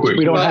 Real quick.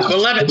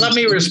 Let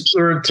me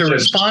respond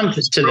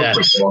to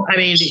that. I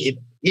mean,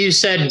 you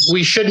said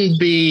we shouldn't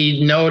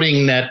be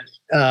noting that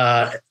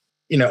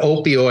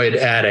opioid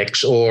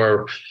addicts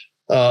or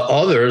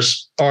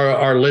others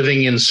are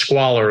living in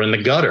squalor in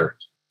the gutter.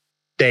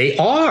 They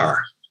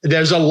are.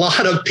 There's a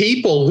lot of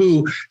people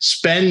who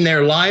spend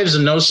their lives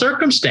in those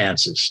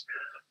circumstances.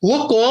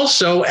 Look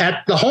also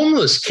at the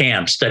homeless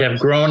camps that have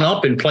grown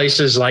up in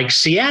places like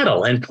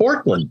Seattle and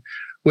Portland,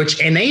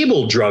 which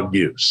enable drug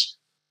use.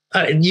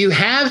 You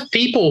have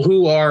people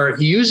who are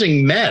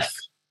using meth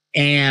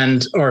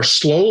and are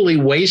slowly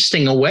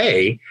wasting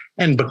away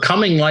and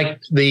becoming like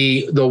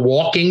the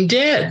Walking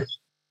Dead.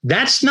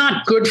 That's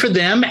not good for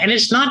them, and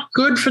it's not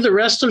good for the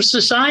rest of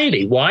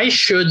society. Why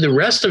should the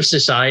rest of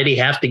society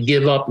have to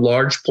give up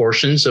large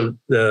portions of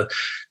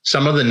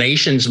some of the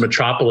nation's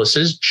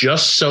metropolises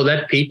just so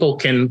that people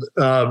can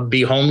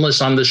be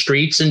homeless on the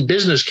streets in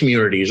business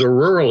communities or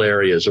rural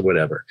areas or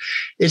whatever?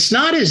 It's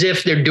not as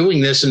if they're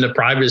doing this in the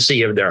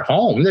privacy of their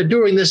home. They're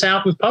doing this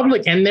out in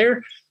public, and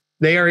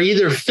they are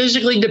either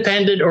physically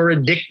dependent or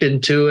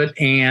addicted to it,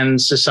 and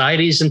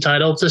society's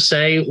entitled to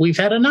say, we've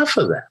had enough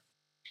of that.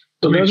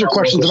 So those are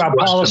questions about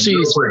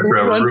policies.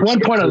 One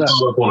point on that.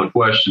 On a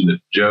question that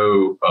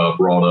Joe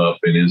brought up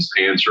in his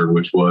answer,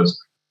 which was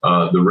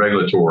the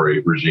regulatory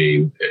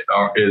regime.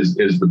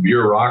 Is the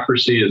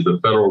bureaucracy, is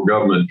the federal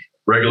government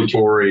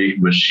regulatory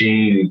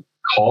machine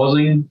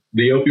causing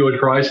the opioid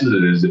crisis?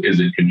 Is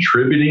it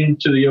contributing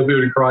to the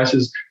opioid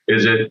crisis?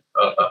 Is it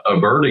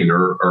averting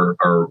or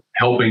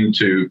helping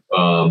to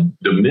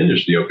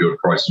diminish the opioid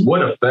crisis?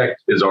 What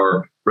effect is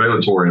our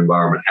regulatory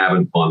environment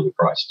having on the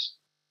crisis?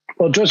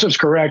 Well, Joseph's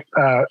correct.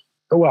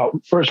 well,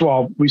 first of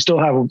all, we still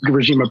have a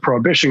regime of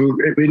prohibition,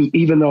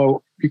 even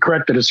though you're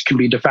correct that it can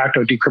be de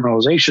facto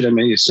decriminalization in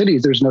many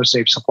cities, there's no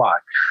safe supply,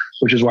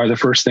 which is why the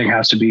first thing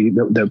has to be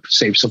the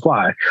safe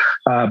supply.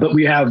 But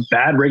we have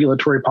bad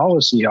regulatory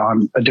policy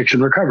on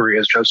addiction recovery,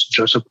 as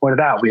Joseph pointed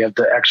out. We have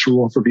the X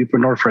rule for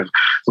buprenorphine.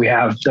 We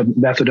have the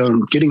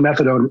methadone. Getting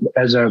methadone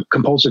as a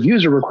compulsive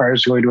user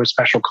requires going to a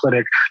special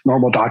clinic.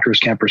 Normal doctors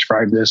can't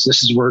prescribe this. This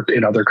has worked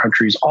in other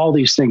countries. All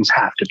these things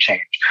have to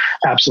change.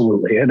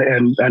 Absolutely.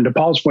 And to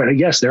Paul's point,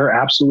 yes, there are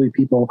absolutely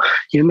people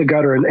in the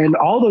gutter. And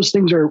all those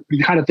things are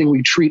the kind of thing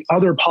we treat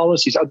other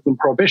policies other than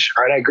prohibition,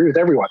 right? I agree with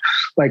everyone.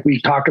 Like we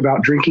talk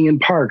about drinking in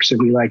parks,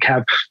 and we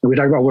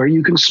talk about where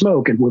you can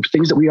smoke, and with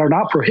things that we are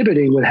not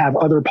prohibiting would have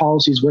other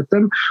policies with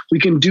them. We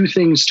can do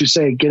things to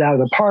say, get out of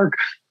the park,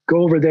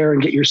 go over there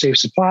and get your safe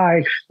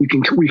supply. We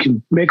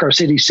can make our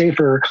city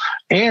safer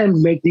and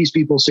make these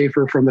people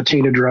safer from the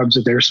tainted drugs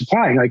that they're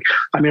supplying.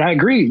 I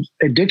agree.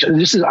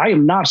 Addiction. I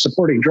am not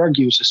supporting drug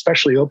use,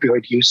 especially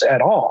opioid use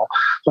at all.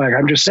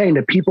 I'm just saying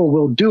that people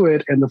will do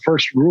it. And the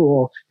first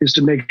rule is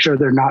to make sure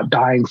they're not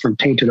dying from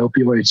tainted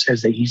opioids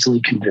as they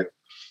easily can do.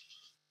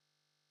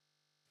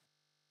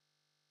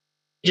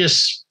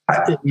 Just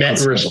meant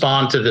to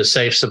respond to the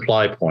safe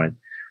supply point.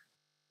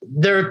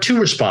 There are two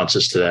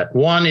responses to that.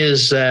 One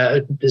is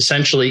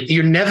essentially,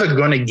 you're never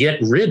going to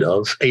get rid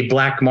of a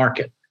black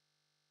market.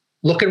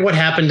 Look at what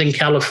happened in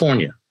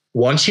California.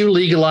 Once you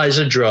legalize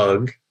a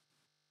drug,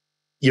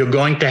 you're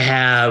going to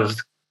have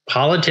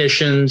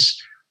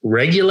politicians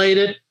regulate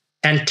it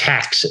and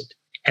tax it.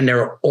 And there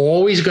are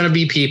always going to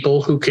be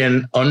people who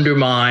can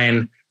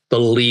undermine the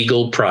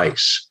legal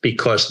price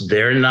because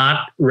they're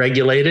not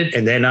regulated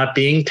and they're not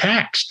being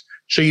taxed.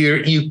 So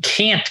you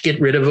can't get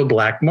rid of a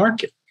black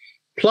market.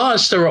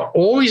 Plus, there are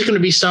always going to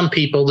be some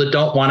people that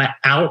don't want to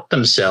out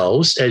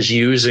themselves as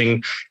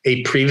using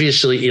a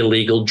previously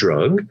illegal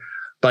drug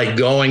by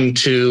going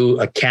to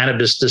a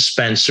cannabis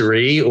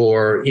dispensary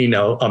or,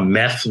 a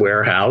meth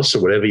warehouse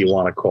or whatever you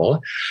want to call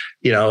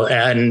it,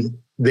 and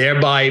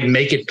thereby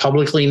make it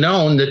publicly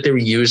known that they're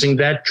using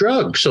that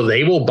drug. So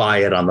they will buy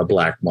it on the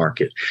black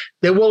market.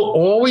 There will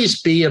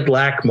always be a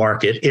black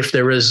market if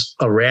there is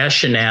a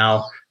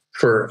rationale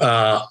for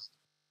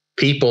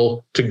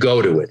people to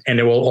go to it. And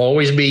there will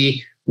always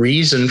be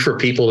reason for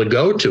people to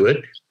go to it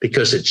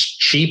because it's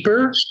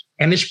cheaper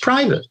and it's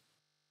private.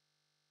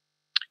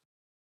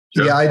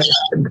 Yeah,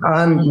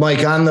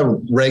 Mike, on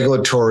the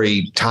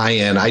regulatory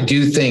tie-in, I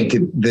do think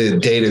the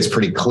data is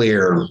pretty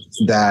clear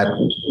that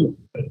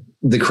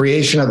the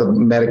creation of the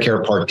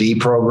Medicare Part D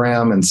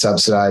program and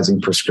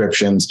subsidizing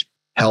prescriptions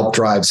helped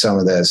drive some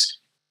of this.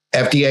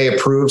 FDA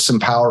approved some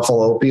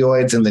powerful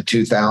opioids in the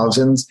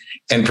 2000s,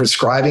 and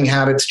prescribing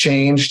habits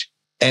changed.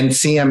 And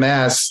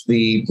CMS,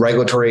 the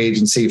regulatory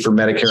agency for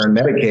Medicare and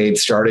Medicaid,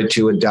 started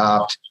to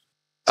adopt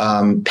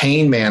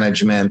pain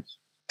management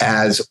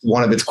as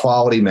one of its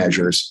quality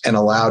measures and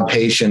allowed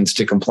patients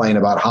to complain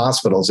about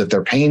hospitals if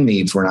their pain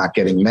needs were not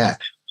getting met.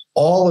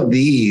 All of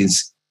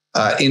these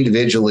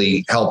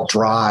individually helped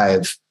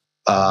drive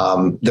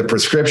the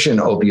prescription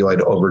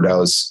opioid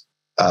overdose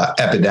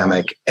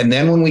epidemic. And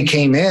then when we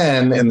came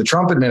in the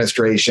Trump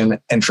administration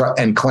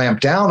and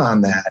clamped down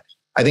on that,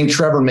 I think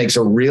Trevor makes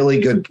a really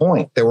good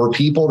point. There were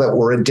people that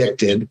were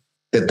addicted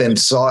that then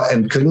saw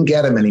and couldn't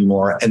get them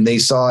anymore, and they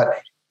sought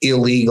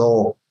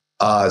illegal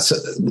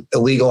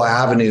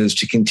avenues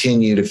to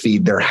continue to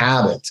feed their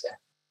habits.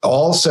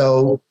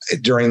 Also,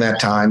 during that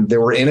time, there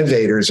were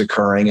innovators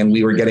occurring, and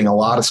we were getting a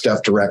lot of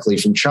stuff directly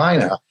from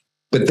China.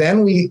 But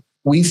then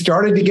we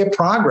started to get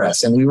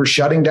progress, and we were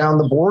shutting down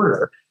the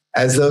border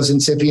as those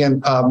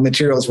incipient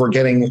materials were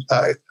getting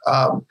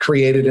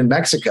created in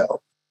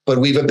Mexico. But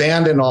we've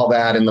abandoned all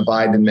that in the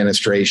Biden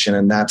administration,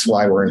 and that's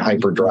why we're in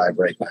hyperdrive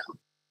right now.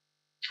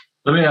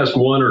 Let me ask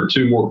one or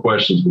two more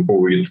questions before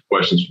we get to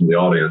questions from the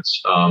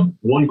audience.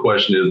 One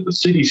question is,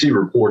 the CDC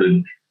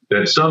reported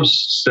that some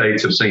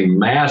states have seen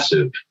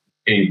massive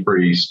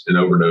increase in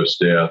overdose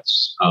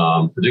deaths,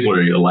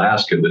 particularly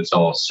Alaska, that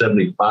saw a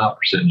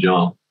 75%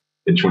 jump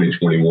in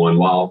 2021,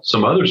 while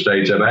some other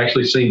states have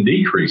actually seen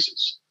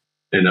decreases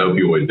in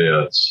opioid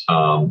deaths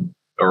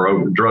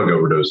or drug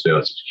overdose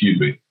deaths,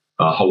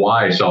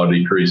 Hawaii saw a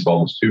decrease of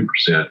almost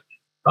 2%.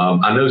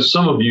 I know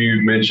some of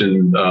you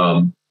mentioned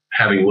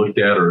having looked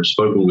at or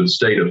spoken with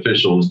state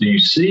officials. Do you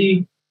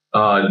see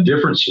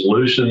different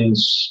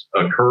solutions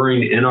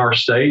occurring in our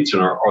states?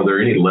 And are there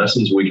any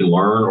lessons we can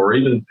learn or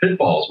even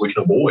pitfalls we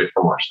can avoid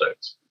from our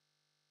states?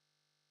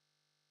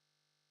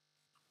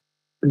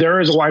 There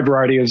is a wide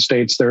variety of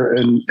states there,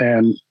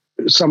 and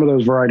some of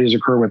those varieties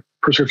occur with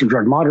prescription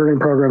drug monitoring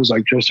programs.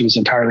 Like Joseph is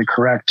entirely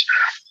correct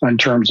in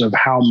terms of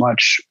how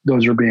much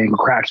those are being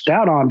cracked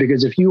down on,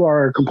 because if you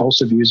are a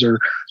compulsive user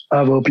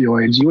of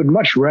opioids, you would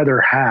much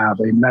rather have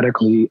a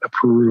medically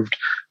approved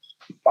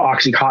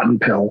Oxycontin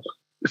pill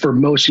for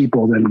most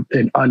people than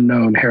an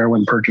unknown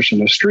heroin purchase in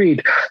the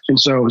street. And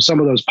so some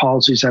of those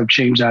policies have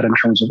changed that in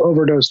terms of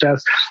overdose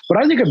deaths. But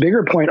I think a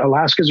bigger point,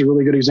 Alaska is a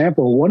really good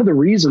example. One of the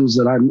reasons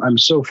that I'm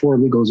so for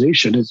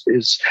legalization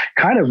is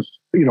kind of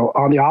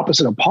on the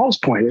opposite of Paul's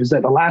point, is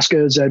that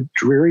Alaska is a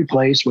dreary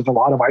place with a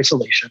lot of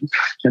isolation.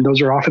 And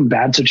those are often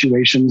bad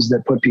situations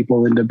that put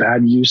people into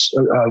bad use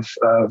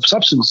of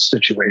substance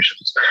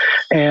situations.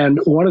 And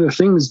one of the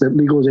things that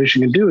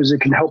legalization can do is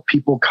it can help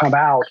people come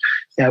out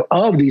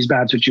of these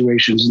bad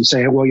situations and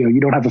say, well, you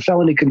don't have a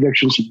felony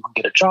conviction, so you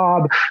can get a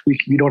job.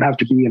 You don't have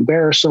to be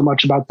embarrassed so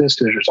much about this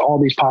because there's all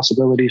these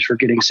possibilities for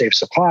getting safe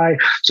supply.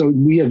 So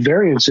we have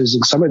variances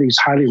in some of these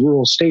highly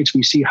rural states.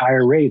 We see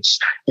higher rates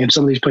in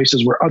some of these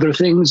places where other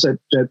things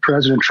that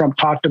President Trump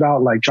talked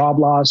about, like job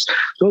loss,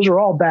 those are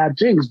all bad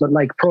things. But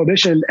like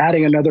prohibition,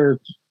 adding another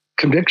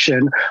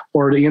conviction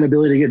or the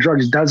inability to get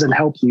drugs doesn't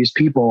help these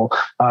people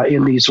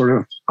in these sort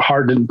of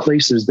hardened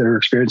places that are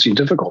experiencing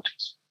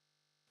difficulties.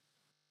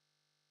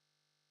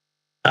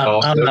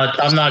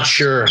 I'm not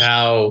sure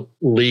how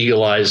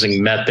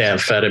legalizing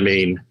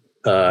methamphetamine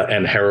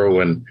and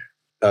heroin,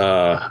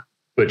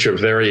 which are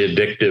very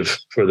addictive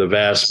for the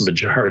vast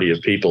majority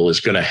of people, is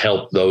going to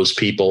help those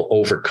people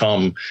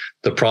overcome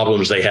the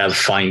problems they have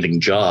finding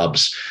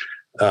jobs.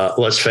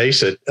 Let's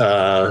face it,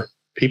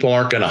 people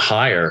aren't going to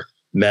hire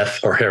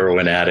meth or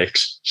heroin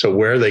addicts. So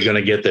where are they going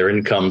to get their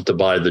income to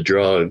buy the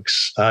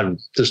drugs? I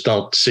just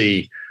don't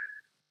see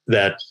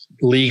that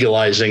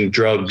legalizing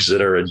drugs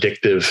that are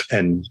addictive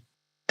and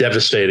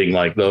devastating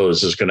like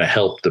those is going to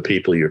help the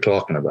people you're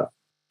talking about.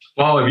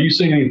 Paul, have you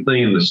seen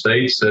anything in the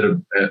states that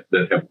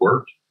have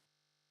worked?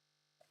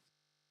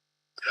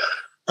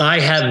 I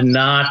have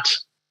not,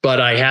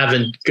 but I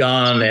haven't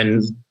gone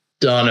and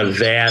done a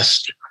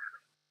vast,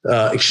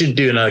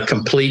 doing a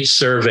complete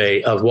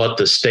survey of what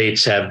the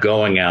states have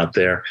going out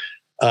there.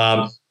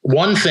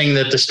 One thing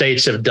that the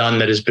states have done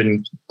that has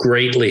been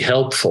greatly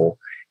helpful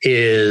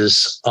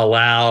is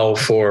allow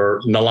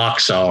for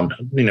naloxone,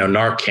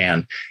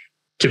 Narcan,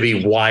 to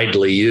be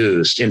widely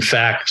used. In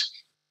fact,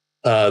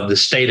 the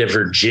state of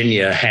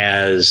Virginia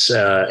has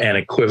an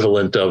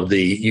equivalent of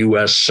the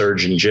U.S.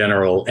 Surgeon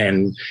General,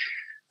 and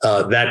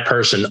that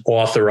person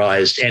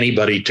authorized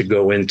anybody to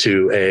go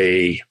into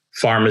a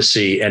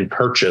pharmacy and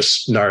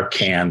purchase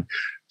Narcan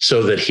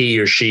so that he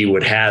or she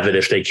would have it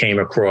if they came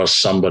across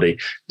somebody.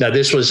 Now,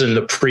 this was in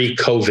the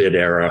pre-COVID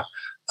era.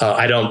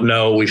 I don't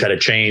know. We've had a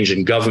change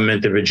in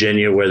government in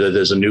Virginia, whether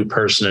there's a new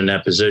person in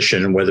that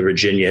position and whether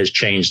Virginia has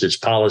changed its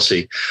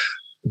policy.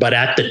 But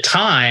at the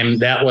time,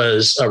 that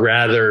was a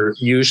rather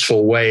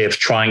useful way of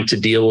trying to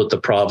deal with the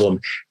problem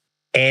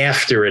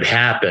after it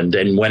happened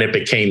and when it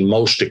became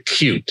most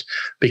acute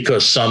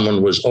because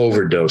someone was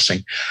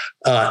overdosing.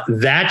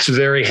 That's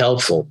very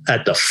helpful.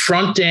 At the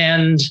front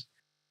end,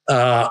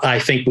 I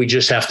think we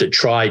just have to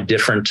try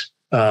different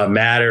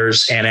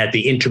matters. And at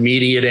the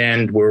intermediate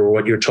end, where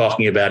what you're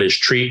talking about is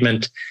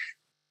treatment,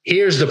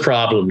 here's the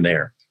problem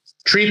there.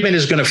 Treatment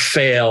is going to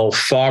fail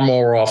far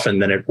more often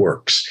than it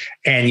works.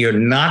 And you're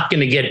not going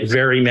to get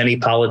very many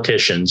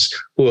politicians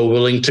who are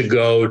willing to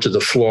go to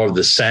the floor of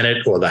the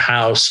Senate or the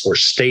House or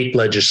state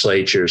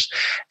legislatures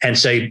and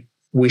say,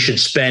 we should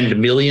spend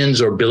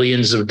millions or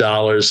billions of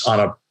dollars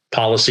on a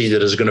policy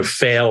that is going to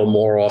fail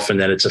more often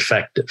than it's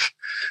effective.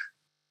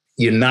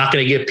 You're not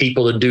going to get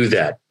people to do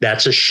that.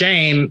 That's a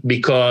shame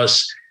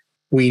because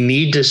we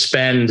need to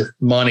spend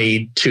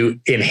money to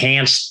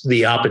enhance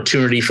the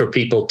opportunity for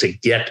people to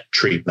get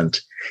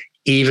treatment,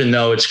 even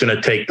though it's going to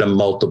take them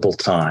multiple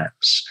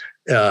times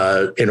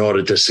in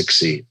order to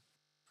succeed.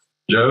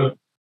 Joe?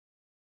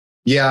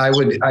 Yeah,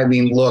 look,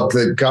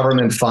 the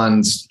government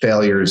funds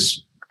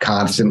failures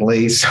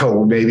constantly,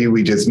 so maybe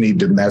we just need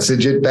to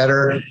message it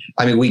better.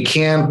 We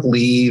can't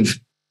leave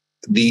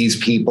these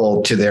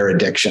people to their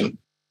addiction.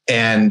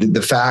 And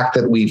the fact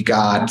that we've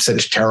got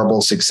such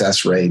terrible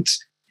success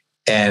rates,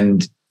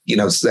 and,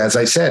 as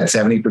I said,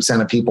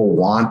 70% of people who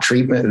want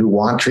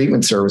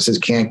treatment services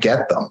can't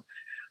get them.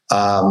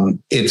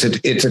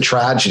 It's a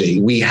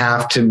tragedy. We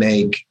have to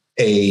make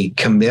a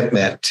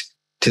commitment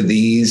to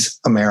these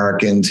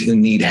Americans who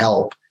need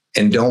help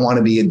and don't want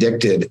to be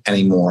addicted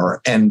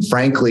anymore. And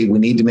frankly, we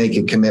need to make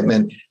a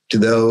commitment to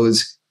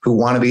those who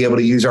want to be able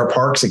to use our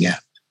parks again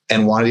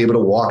and want to be able to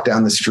walk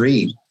down the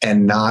street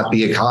and not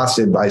be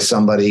accosted by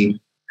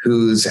somebody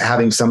who's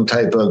having some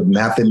type of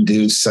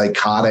meth-induced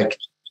psychotic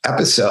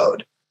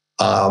episode.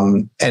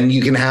 And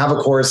you can have, of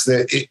course,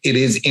 that it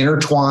is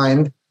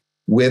intertwined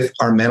with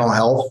our mental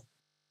health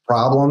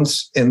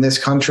problems in this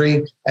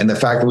country and the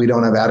fact that we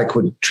don't have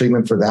adequate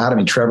treatment for that.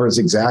 Trevor is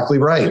exactly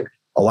right.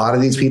 A lot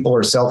of these people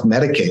are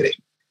self-medicating,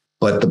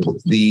 but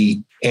the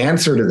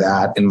answer to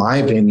that, in my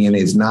opinion,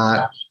 is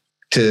not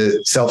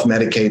to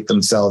self-medicate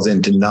themselves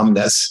into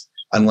numbness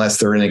unless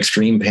they're in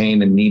extreme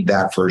pain and need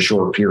that for a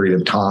short period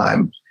of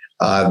time.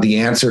 The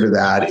answer to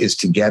that is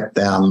to get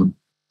them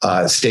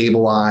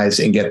stabilized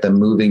and get them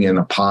moving in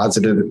a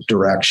positive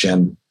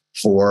direction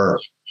for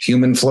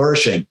human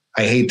flourishing.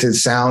 I hate to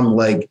sound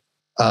like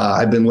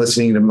I've been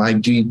listening to my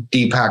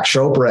Deepak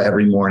Chopra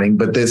every morning,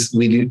 but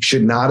we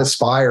should not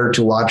aspire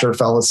to watch our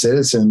fellow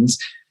citizens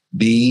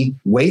be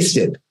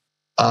wasted.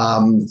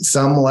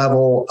 Some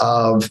level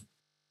of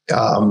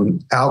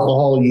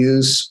alcohol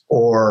use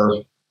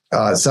or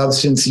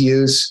substance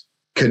use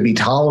could be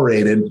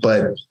tolerated,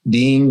 but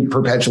being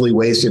perpetually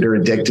wasted or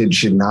addicted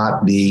should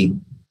not be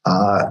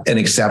an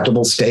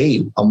acceptable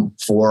state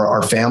for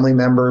our family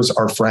members,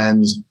 our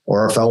friends,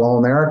 or our fellow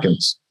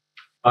Americans.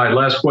 All right,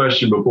 last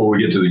question before we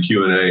get to the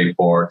Q&A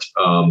part.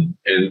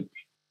 And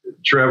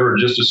Trevor,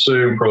 just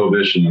assume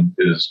prohibition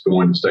is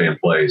going to stay in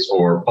place,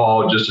 or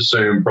Paul, just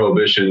assume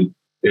prohibition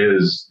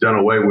is done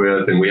away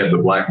with and we have the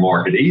black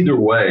market. Either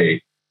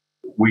way,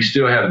 we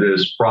still have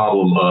this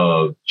problem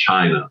of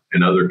China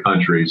and other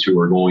countries who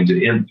are going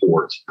to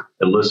import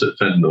illicit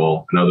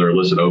fentanyl and other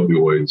illicit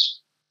opioids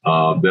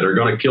that are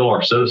going to kill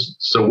our citizens.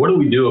 So what do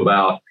we do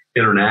about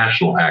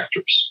international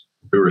actors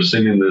who are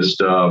sending this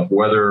stuff,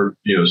 whether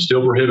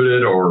still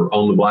prohibited or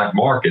on the black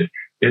market,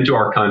 into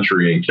our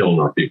country and killing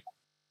our people?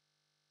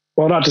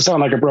 Well, not to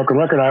sound like a broken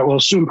record, I will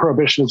assume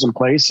prohibition is in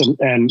place,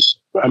 and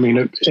I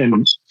mean,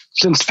 and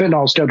since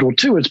fentanyl is Schedule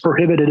 2, it's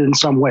prohibited in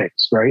some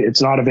ways, right?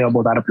 It's not available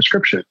without a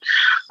prescription,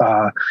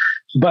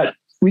 but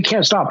we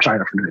can't stop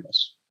China from doing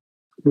this.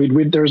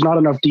 There's not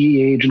enough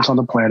DEA agents on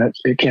the planet;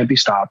 it can't be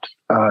stopped.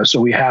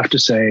 So we have to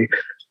say,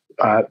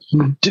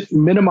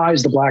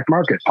 minimize the black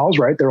market. Paul's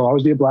right; there will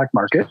always be a black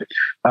market,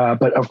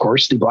 but of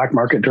course, the black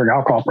market during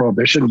alcohol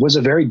prohibition was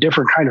a very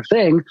different kind of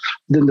thing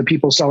than the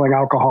people selling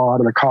alcohol out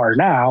of the car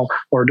now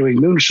or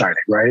doing moonshining.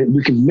 Right?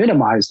 We can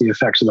minimize the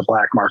effects of the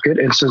black market,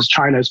 and since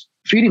China's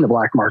feeding the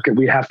black market,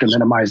 we have to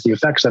minimize the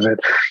effects of it,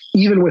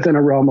 even within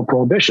a realm of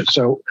prohibition.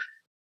 So,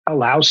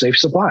 allow safe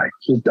supply.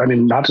 I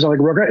mean, not to sound like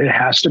a broken record, it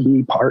has to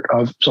be part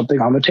of something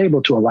on the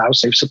table to allow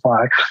safe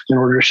supply in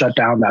order to shut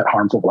down that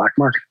harmful black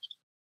market.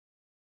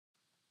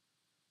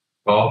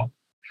 Paul?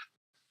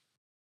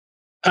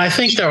 I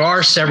think there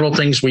are several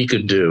things we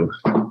could do,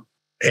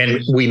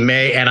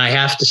 and I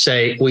have to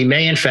say, we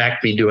may in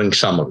fact be doing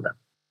some of them.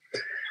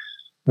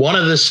 One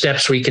of the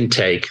steps we can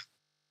take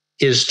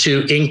is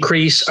to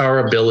increase our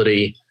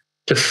ability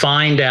to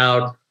find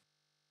out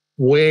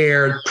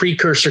where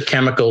precursor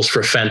chemicals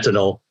for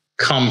fentanyl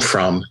come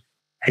from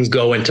and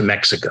go into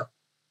Mexico.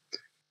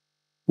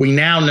 We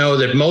now know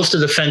that most of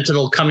the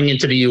fentanyl coming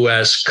into the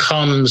U.S.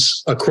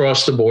 comes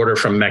across the border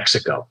from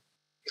Mexico.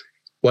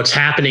 What's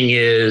happening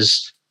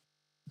is,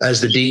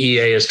 as the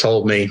DEA has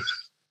told me,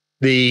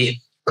 the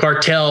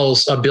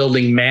cartels are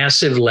building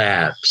massive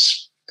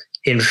labs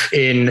in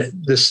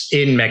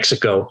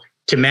Mexico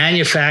to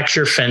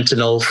manufacture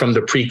fentanyl from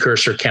the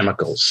precursor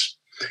chemicals.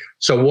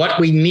 So what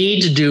we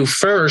need to do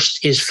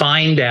first is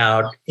find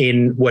out,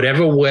 in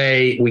whatever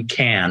way we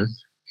can,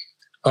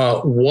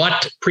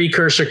 what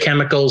precursor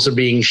chemicals are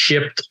being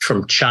shipped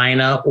from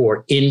China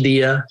or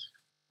India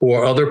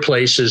or other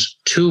places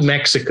to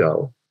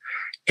Mexico,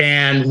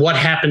 and what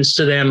happens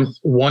to them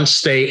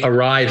once they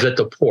arrive at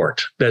the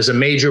port. There's a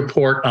major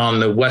port on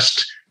the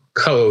west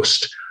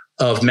coast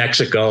of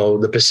Mexico,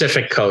 the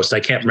Pacific coast. I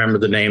can't remember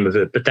the name of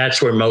it, but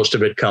that's where most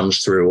of it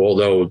comes through,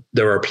 although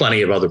there are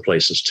plenty of other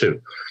places too.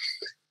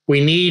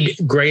 We need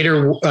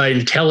greater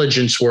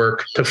intelligence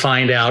work to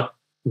find out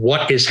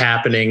what is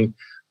happening,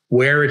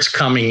 where it's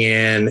coming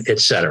in,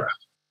 et cetera.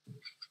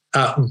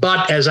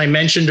 But as I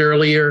mentioned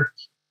earlier,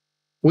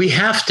 we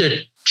have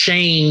to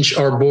change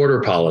our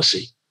border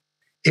policy.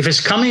 If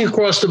it's coming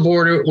across the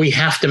border, we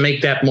have to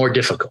make that more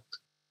difficult.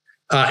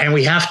 And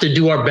we have to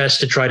do our best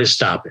to try to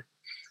stop it.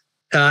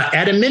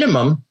 At a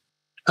minimum,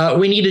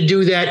 we need to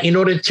do that in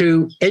order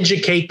to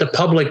educate the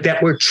public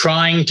that we're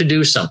trying to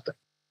do something.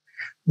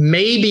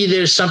 Maybe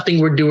there's something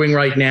we're doing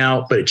right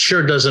now, but it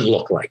sure doesn't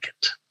look like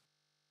it.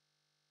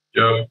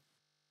 Yep.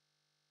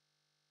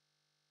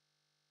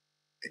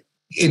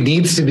 It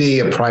needs to be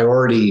a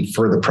priority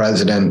for the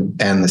president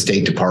and the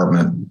State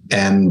Department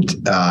and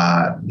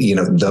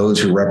those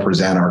who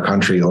represent our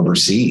country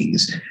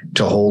overseas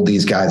to hold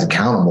these guys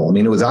accountable. I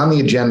mean, it was on the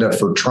agenda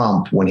for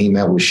Trump when he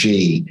met with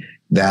Xi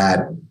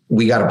that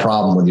we got a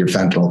problem with your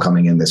fentanyl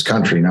coming in this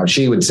country. Now,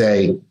 Xi would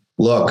say,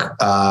 look,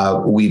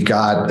 we've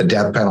got a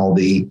death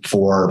penalty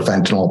for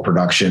fentanyl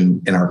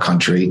production in our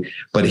country,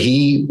 but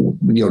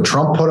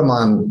Trump put him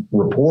on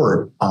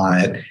report on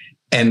it.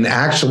 And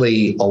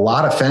actually, a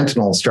lot of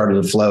fentanyl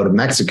started to flow to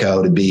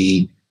Mexico to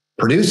be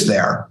produced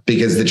there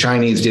because the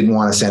Chinese didn't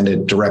want to send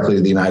it directly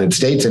to the United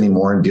States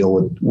anymore and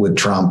deal with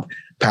Trump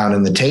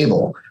pounding the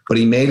table. But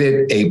he made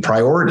it a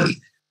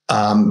priority.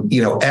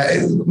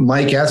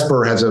 Mike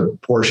Esper has a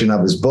portion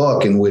of his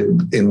book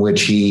in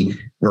which he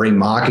very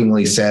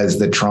mockingly says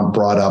that Trump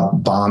brought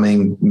up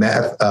bombing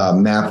meth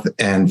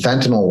and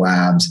fentanyl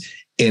labs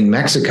in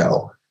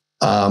Mexico.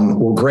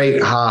 Well,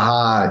 great.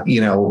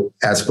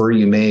 Esper,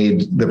 you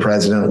made the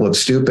president look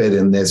stupid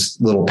in this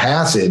little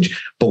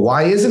passage, but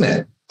why isn't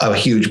it a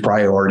huge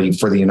priority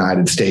for the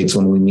United States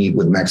when we meet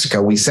with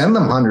Mexico? We send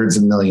them hundreds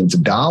of millions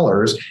of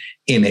dollars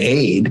in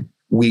aid.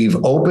 We've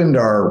opened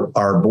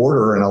our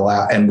border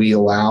and we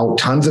allow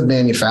tons of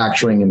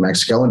manufacturing in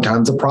Mexico and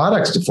tons of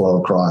products to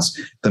flow across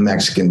the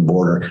Mexican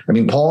border. I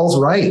mean, Paul's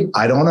right.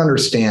 I don't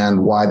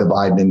understand why the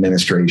Biden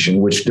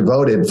administration, which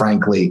devoted,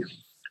 frankly,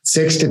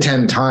 6 to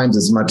 10 times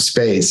as much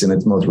space in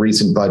its most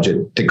recent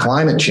budget to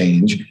climate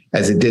change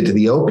as it did to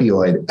the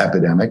opioid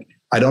epidemic.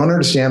 I don't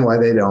understand why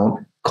they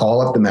don't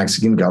call up the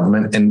Mexican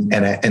government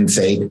and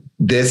say,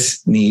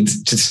 this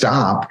needs to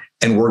stop.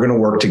 And we're going to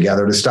work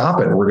together to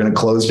stop it. We're going to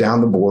close down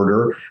the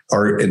border,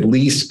 or at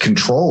least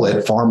control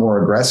it far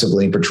more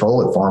aggressively,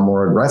 patrol it far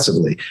more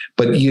aggressively.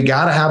 But you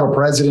got to have a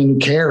president who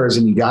cares,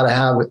 and you got to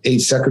have a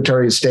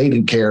secretary of state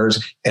who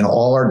cares, and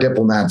all our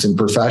diplomats and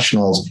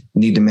professionals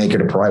need to make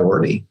it a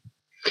priority.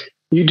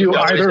 You do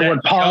either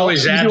what Paul, you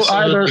do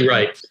either,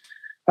 right.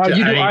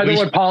 You do either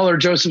what Paul or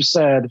Joseph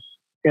said,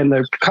 and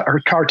the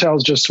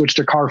cartels just switched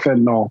to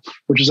carfentanil,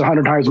 which is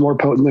 100 times more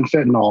potent than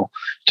fentanyl,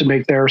 to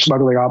make their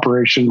smuggling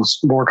operations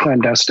more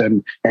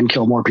clandestine and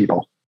kill more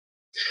people.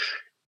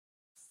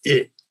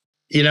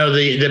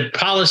 The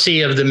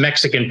policy of the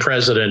Mexican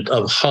president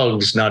of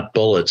hugs, not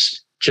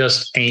bullets,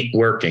 just ain't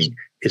working.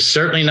 It's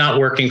certainly not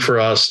working for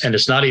us, and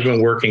it's not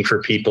even working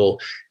for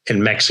people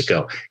in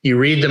Mexico. You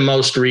read the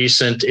most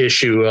recent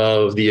issue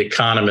of The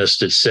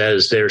Economist, it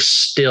says there's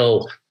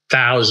still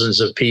thousands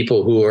of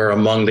people who are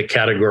among the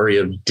category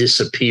of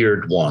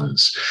disappeared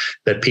ones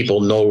that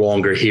people no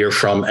longer hear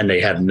from, and they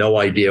have no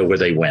idea where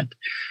they went.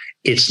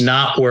 It's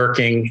not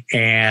working,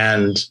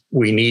 and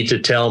we need to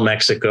tell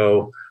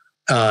Mexico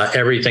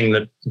everything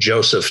that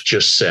Joseph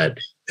just said.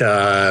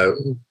 We're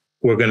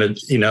going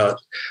to,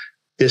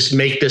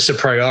 make this a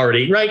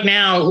priority. Right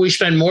now, we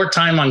spend more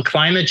time on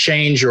climate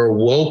change or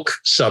woke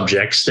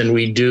subjects than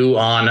we do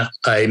on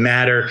a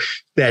matter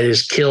that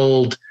has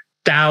killed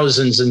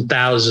thousands and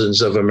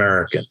thousands of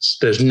Americans.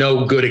 There's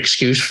no good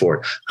excuse for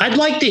it. I'd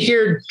like to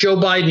hear Joe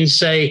Biden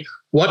say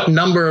what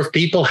number of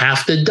people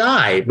have to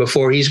die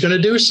before he's going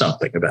to do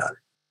something about it.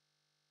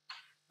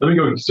 Let me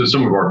go to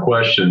some of our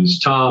questions.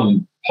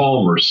 Tom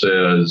Palmer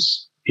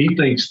says he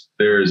thinks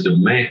there is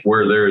demand.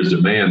 Where there is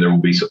demand, there will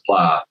be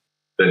supply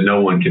that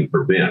no one can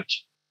prevent.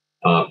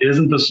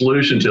 Isn't the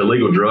solution to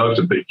illegal drugs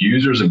to put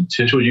users and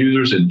potential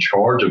users in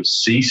charge of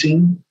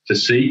ceasing to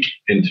seek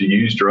and to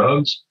use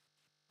drugs?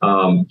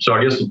 So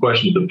I guess the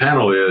question to the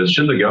panel is,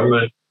 shouldn't the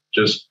government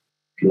just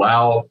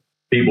allow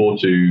people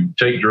to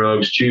take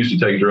drugs, choose to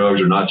take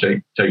drugs or not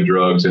take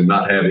drugs, and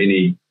not have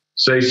any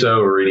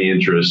say-so or any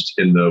interest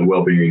in the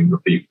well-being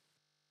of people?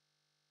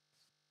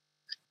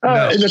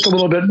 No. That's a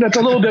little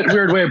bit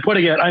weird way of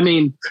putting it. I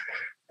mean,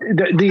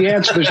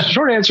 the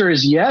short answer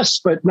is yes,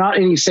 but not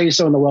any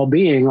say-so in the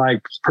well-being,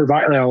 like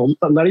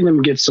letting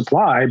them get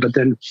supply, but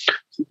then,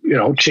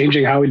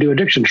 changing how we do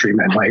addiction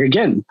treatment. Like,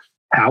 again,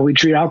 how we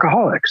treat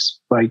alcoholics.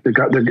 Like the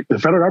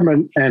federal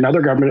government and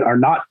other government are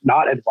not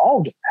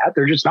involved in that.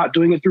 They're just not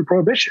doing it through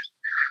prohibition,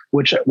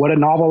 what a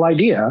novel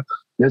idea.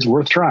 It's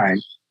worth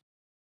trying.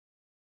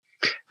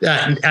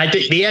 I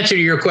think the answer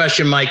to your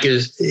question, Mike,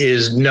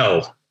 is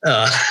no.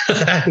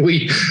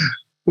 We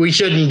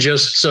shouldn't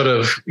just sort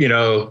of,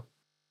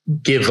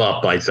 give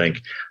up, I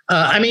think.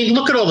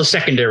 Look at all the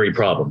secondary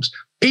problems.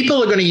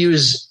 People are going to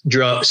use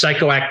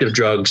psychoactive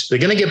drugs. They're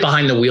going to get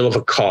behind the wheel of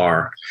a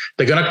car.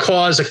 They're going to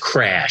cause a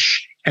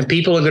crash, and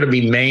people are going to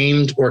be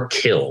maimed or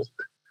killed.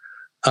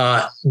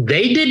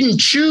 They didn't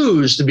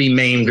choose to be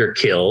maimed or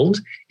killed.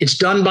 It's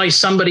done by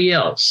somebody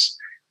else.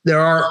 There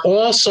are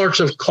all sorts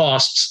of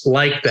costs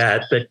like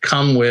that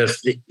come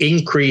with the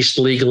increased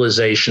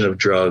legalization of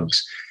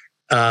drugs.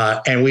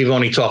 And we've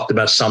only talked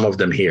about some of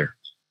them here.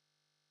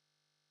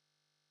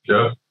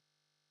 Joe?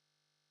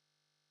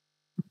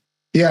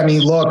 Yeah,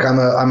 look,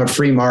 I'm a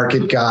free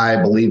market guy.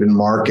 I believe in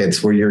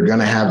markets where you're going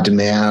to have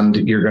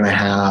demand. You're going to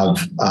have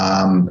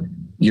a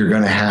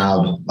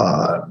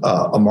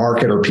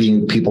market or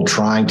people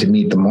trying to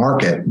meet the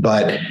market,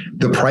 but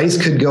the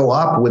price could go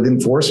up with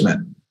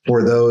enforcement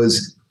for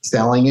those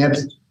selling it,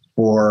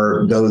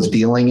 for those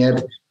dealing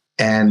it,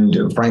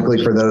 and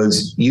frankly, for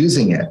those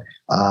using it.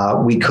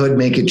 We could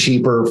make it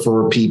cheaper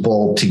for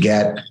people to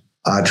get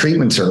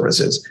treatment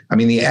services.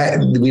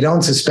 We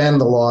don't suspend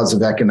the laws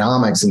of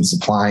economics and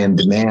supply and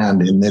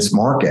demand in this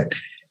market.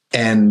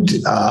 And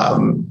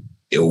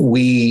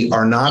we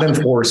are not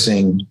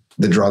enforcing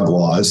the drug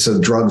laws.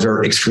 So drugs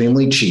are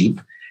extremely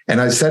cheap.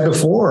 And I said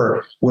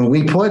before, when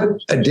we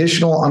put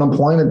additional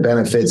unemployment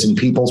benefits in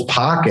people's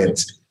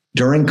pockets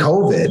during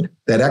COVID,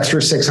 that extra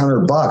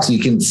 $600, you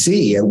can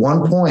see at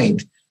one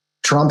point,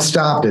 Trump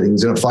stopped it. He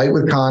was in a fight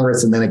with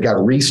Congress, and then it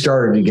got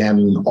restarted again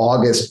in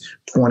August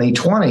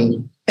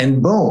 2020.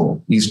 And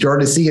boom, you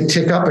started to see it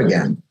tick up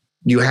again.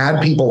 You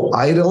had people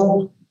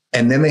idle,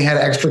 and then they had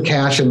extra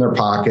cash in their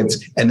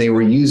pockets, and they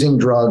were using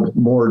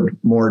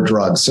more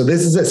drugs. So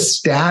this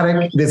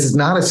is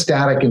not a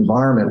static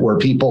environment where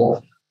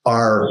people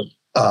are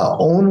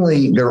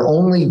their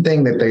only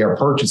thing that they are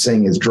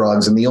purchasing is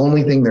drugs, and the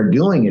only thing they're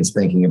doing is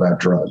thinking about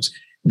drugs.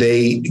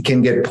 They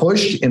can get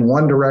pushed in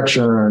one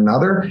direction or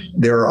another.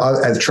 There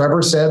are, as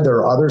Trevor said, there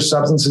are other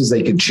substances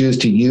they could choose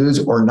to use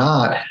or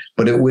not,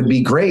 but it would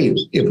be great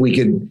if we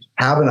could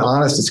have an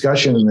honest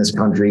discussion in this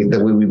country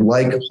that we would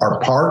like our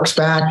parks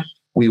back.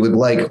 We would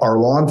like our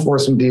law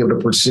enforcement to be able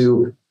to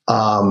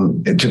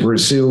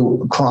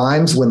pursue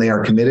crimes when they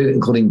are committed,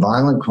 including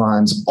violent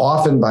crimes,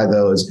 often by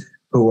those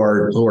who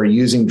are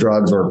using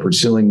drugs or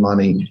pursuing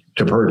money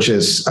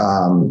purchase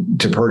or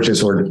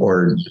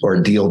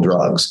deal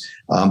drugs.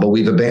 But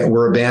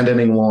we're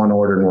abandoning law and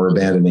order, and we're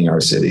abandoning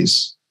our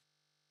cities.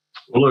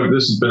 Well, look,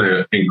 this has been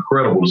an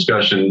incredible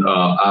discussion.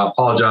 I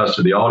apologize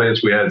to the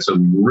audience. We had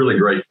some really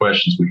great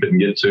questions we couldn't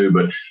get to,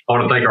 but I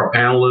want to thank our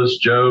panelists,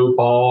 Joe,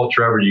 Paul,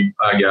 Trevor. You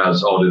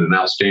guys all did an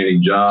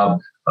outstanding job.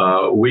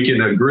 We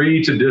can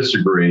agree to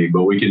disagree,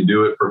 but we can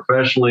do it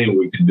professionally and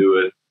we can do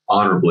it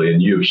honorably,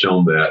 and you have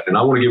shown that. And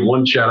I want to give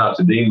one shout out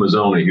to Dean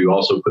Mazzoni, who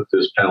also put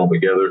this panel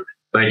together.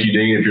 Thank you,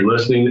 Dean, if you're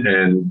listening,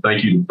 and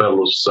thank you to the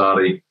Federalist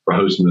Society for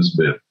hosting this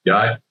event.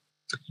 Guy?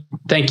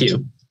 Thank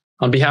you.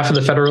 On behalf of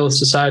the Federalist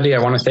Society, I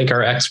want to thank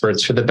our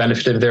experts for the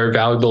benefit of their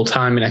valuable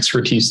time and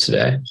expertise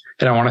today.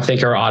 And I want to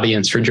thank our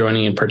audience for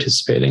joining and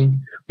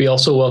participating. We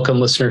also welcome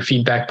listener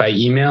feedback by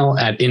email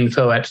at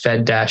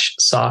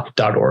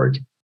info@fed-soc.org.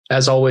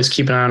 As always,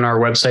 keep an eye on our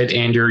website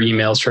and your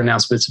emails for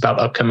announcements about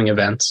upcoming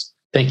events.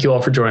 Thank you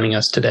all for joining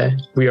us today.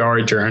 We are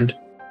adjourned.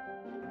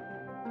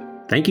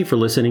 Thank you for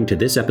listening to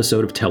this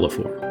episode of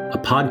Teleform, a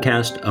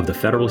podcast of the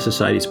Federalist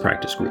Society's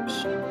practice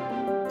groups.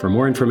 For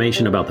more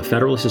information about the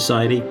Federalist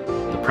Society,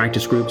 the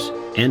practice groups,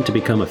 and to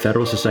become a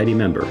Federalist Society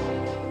member,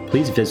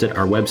 please visit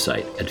our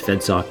website at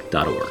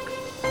fedsoc.org.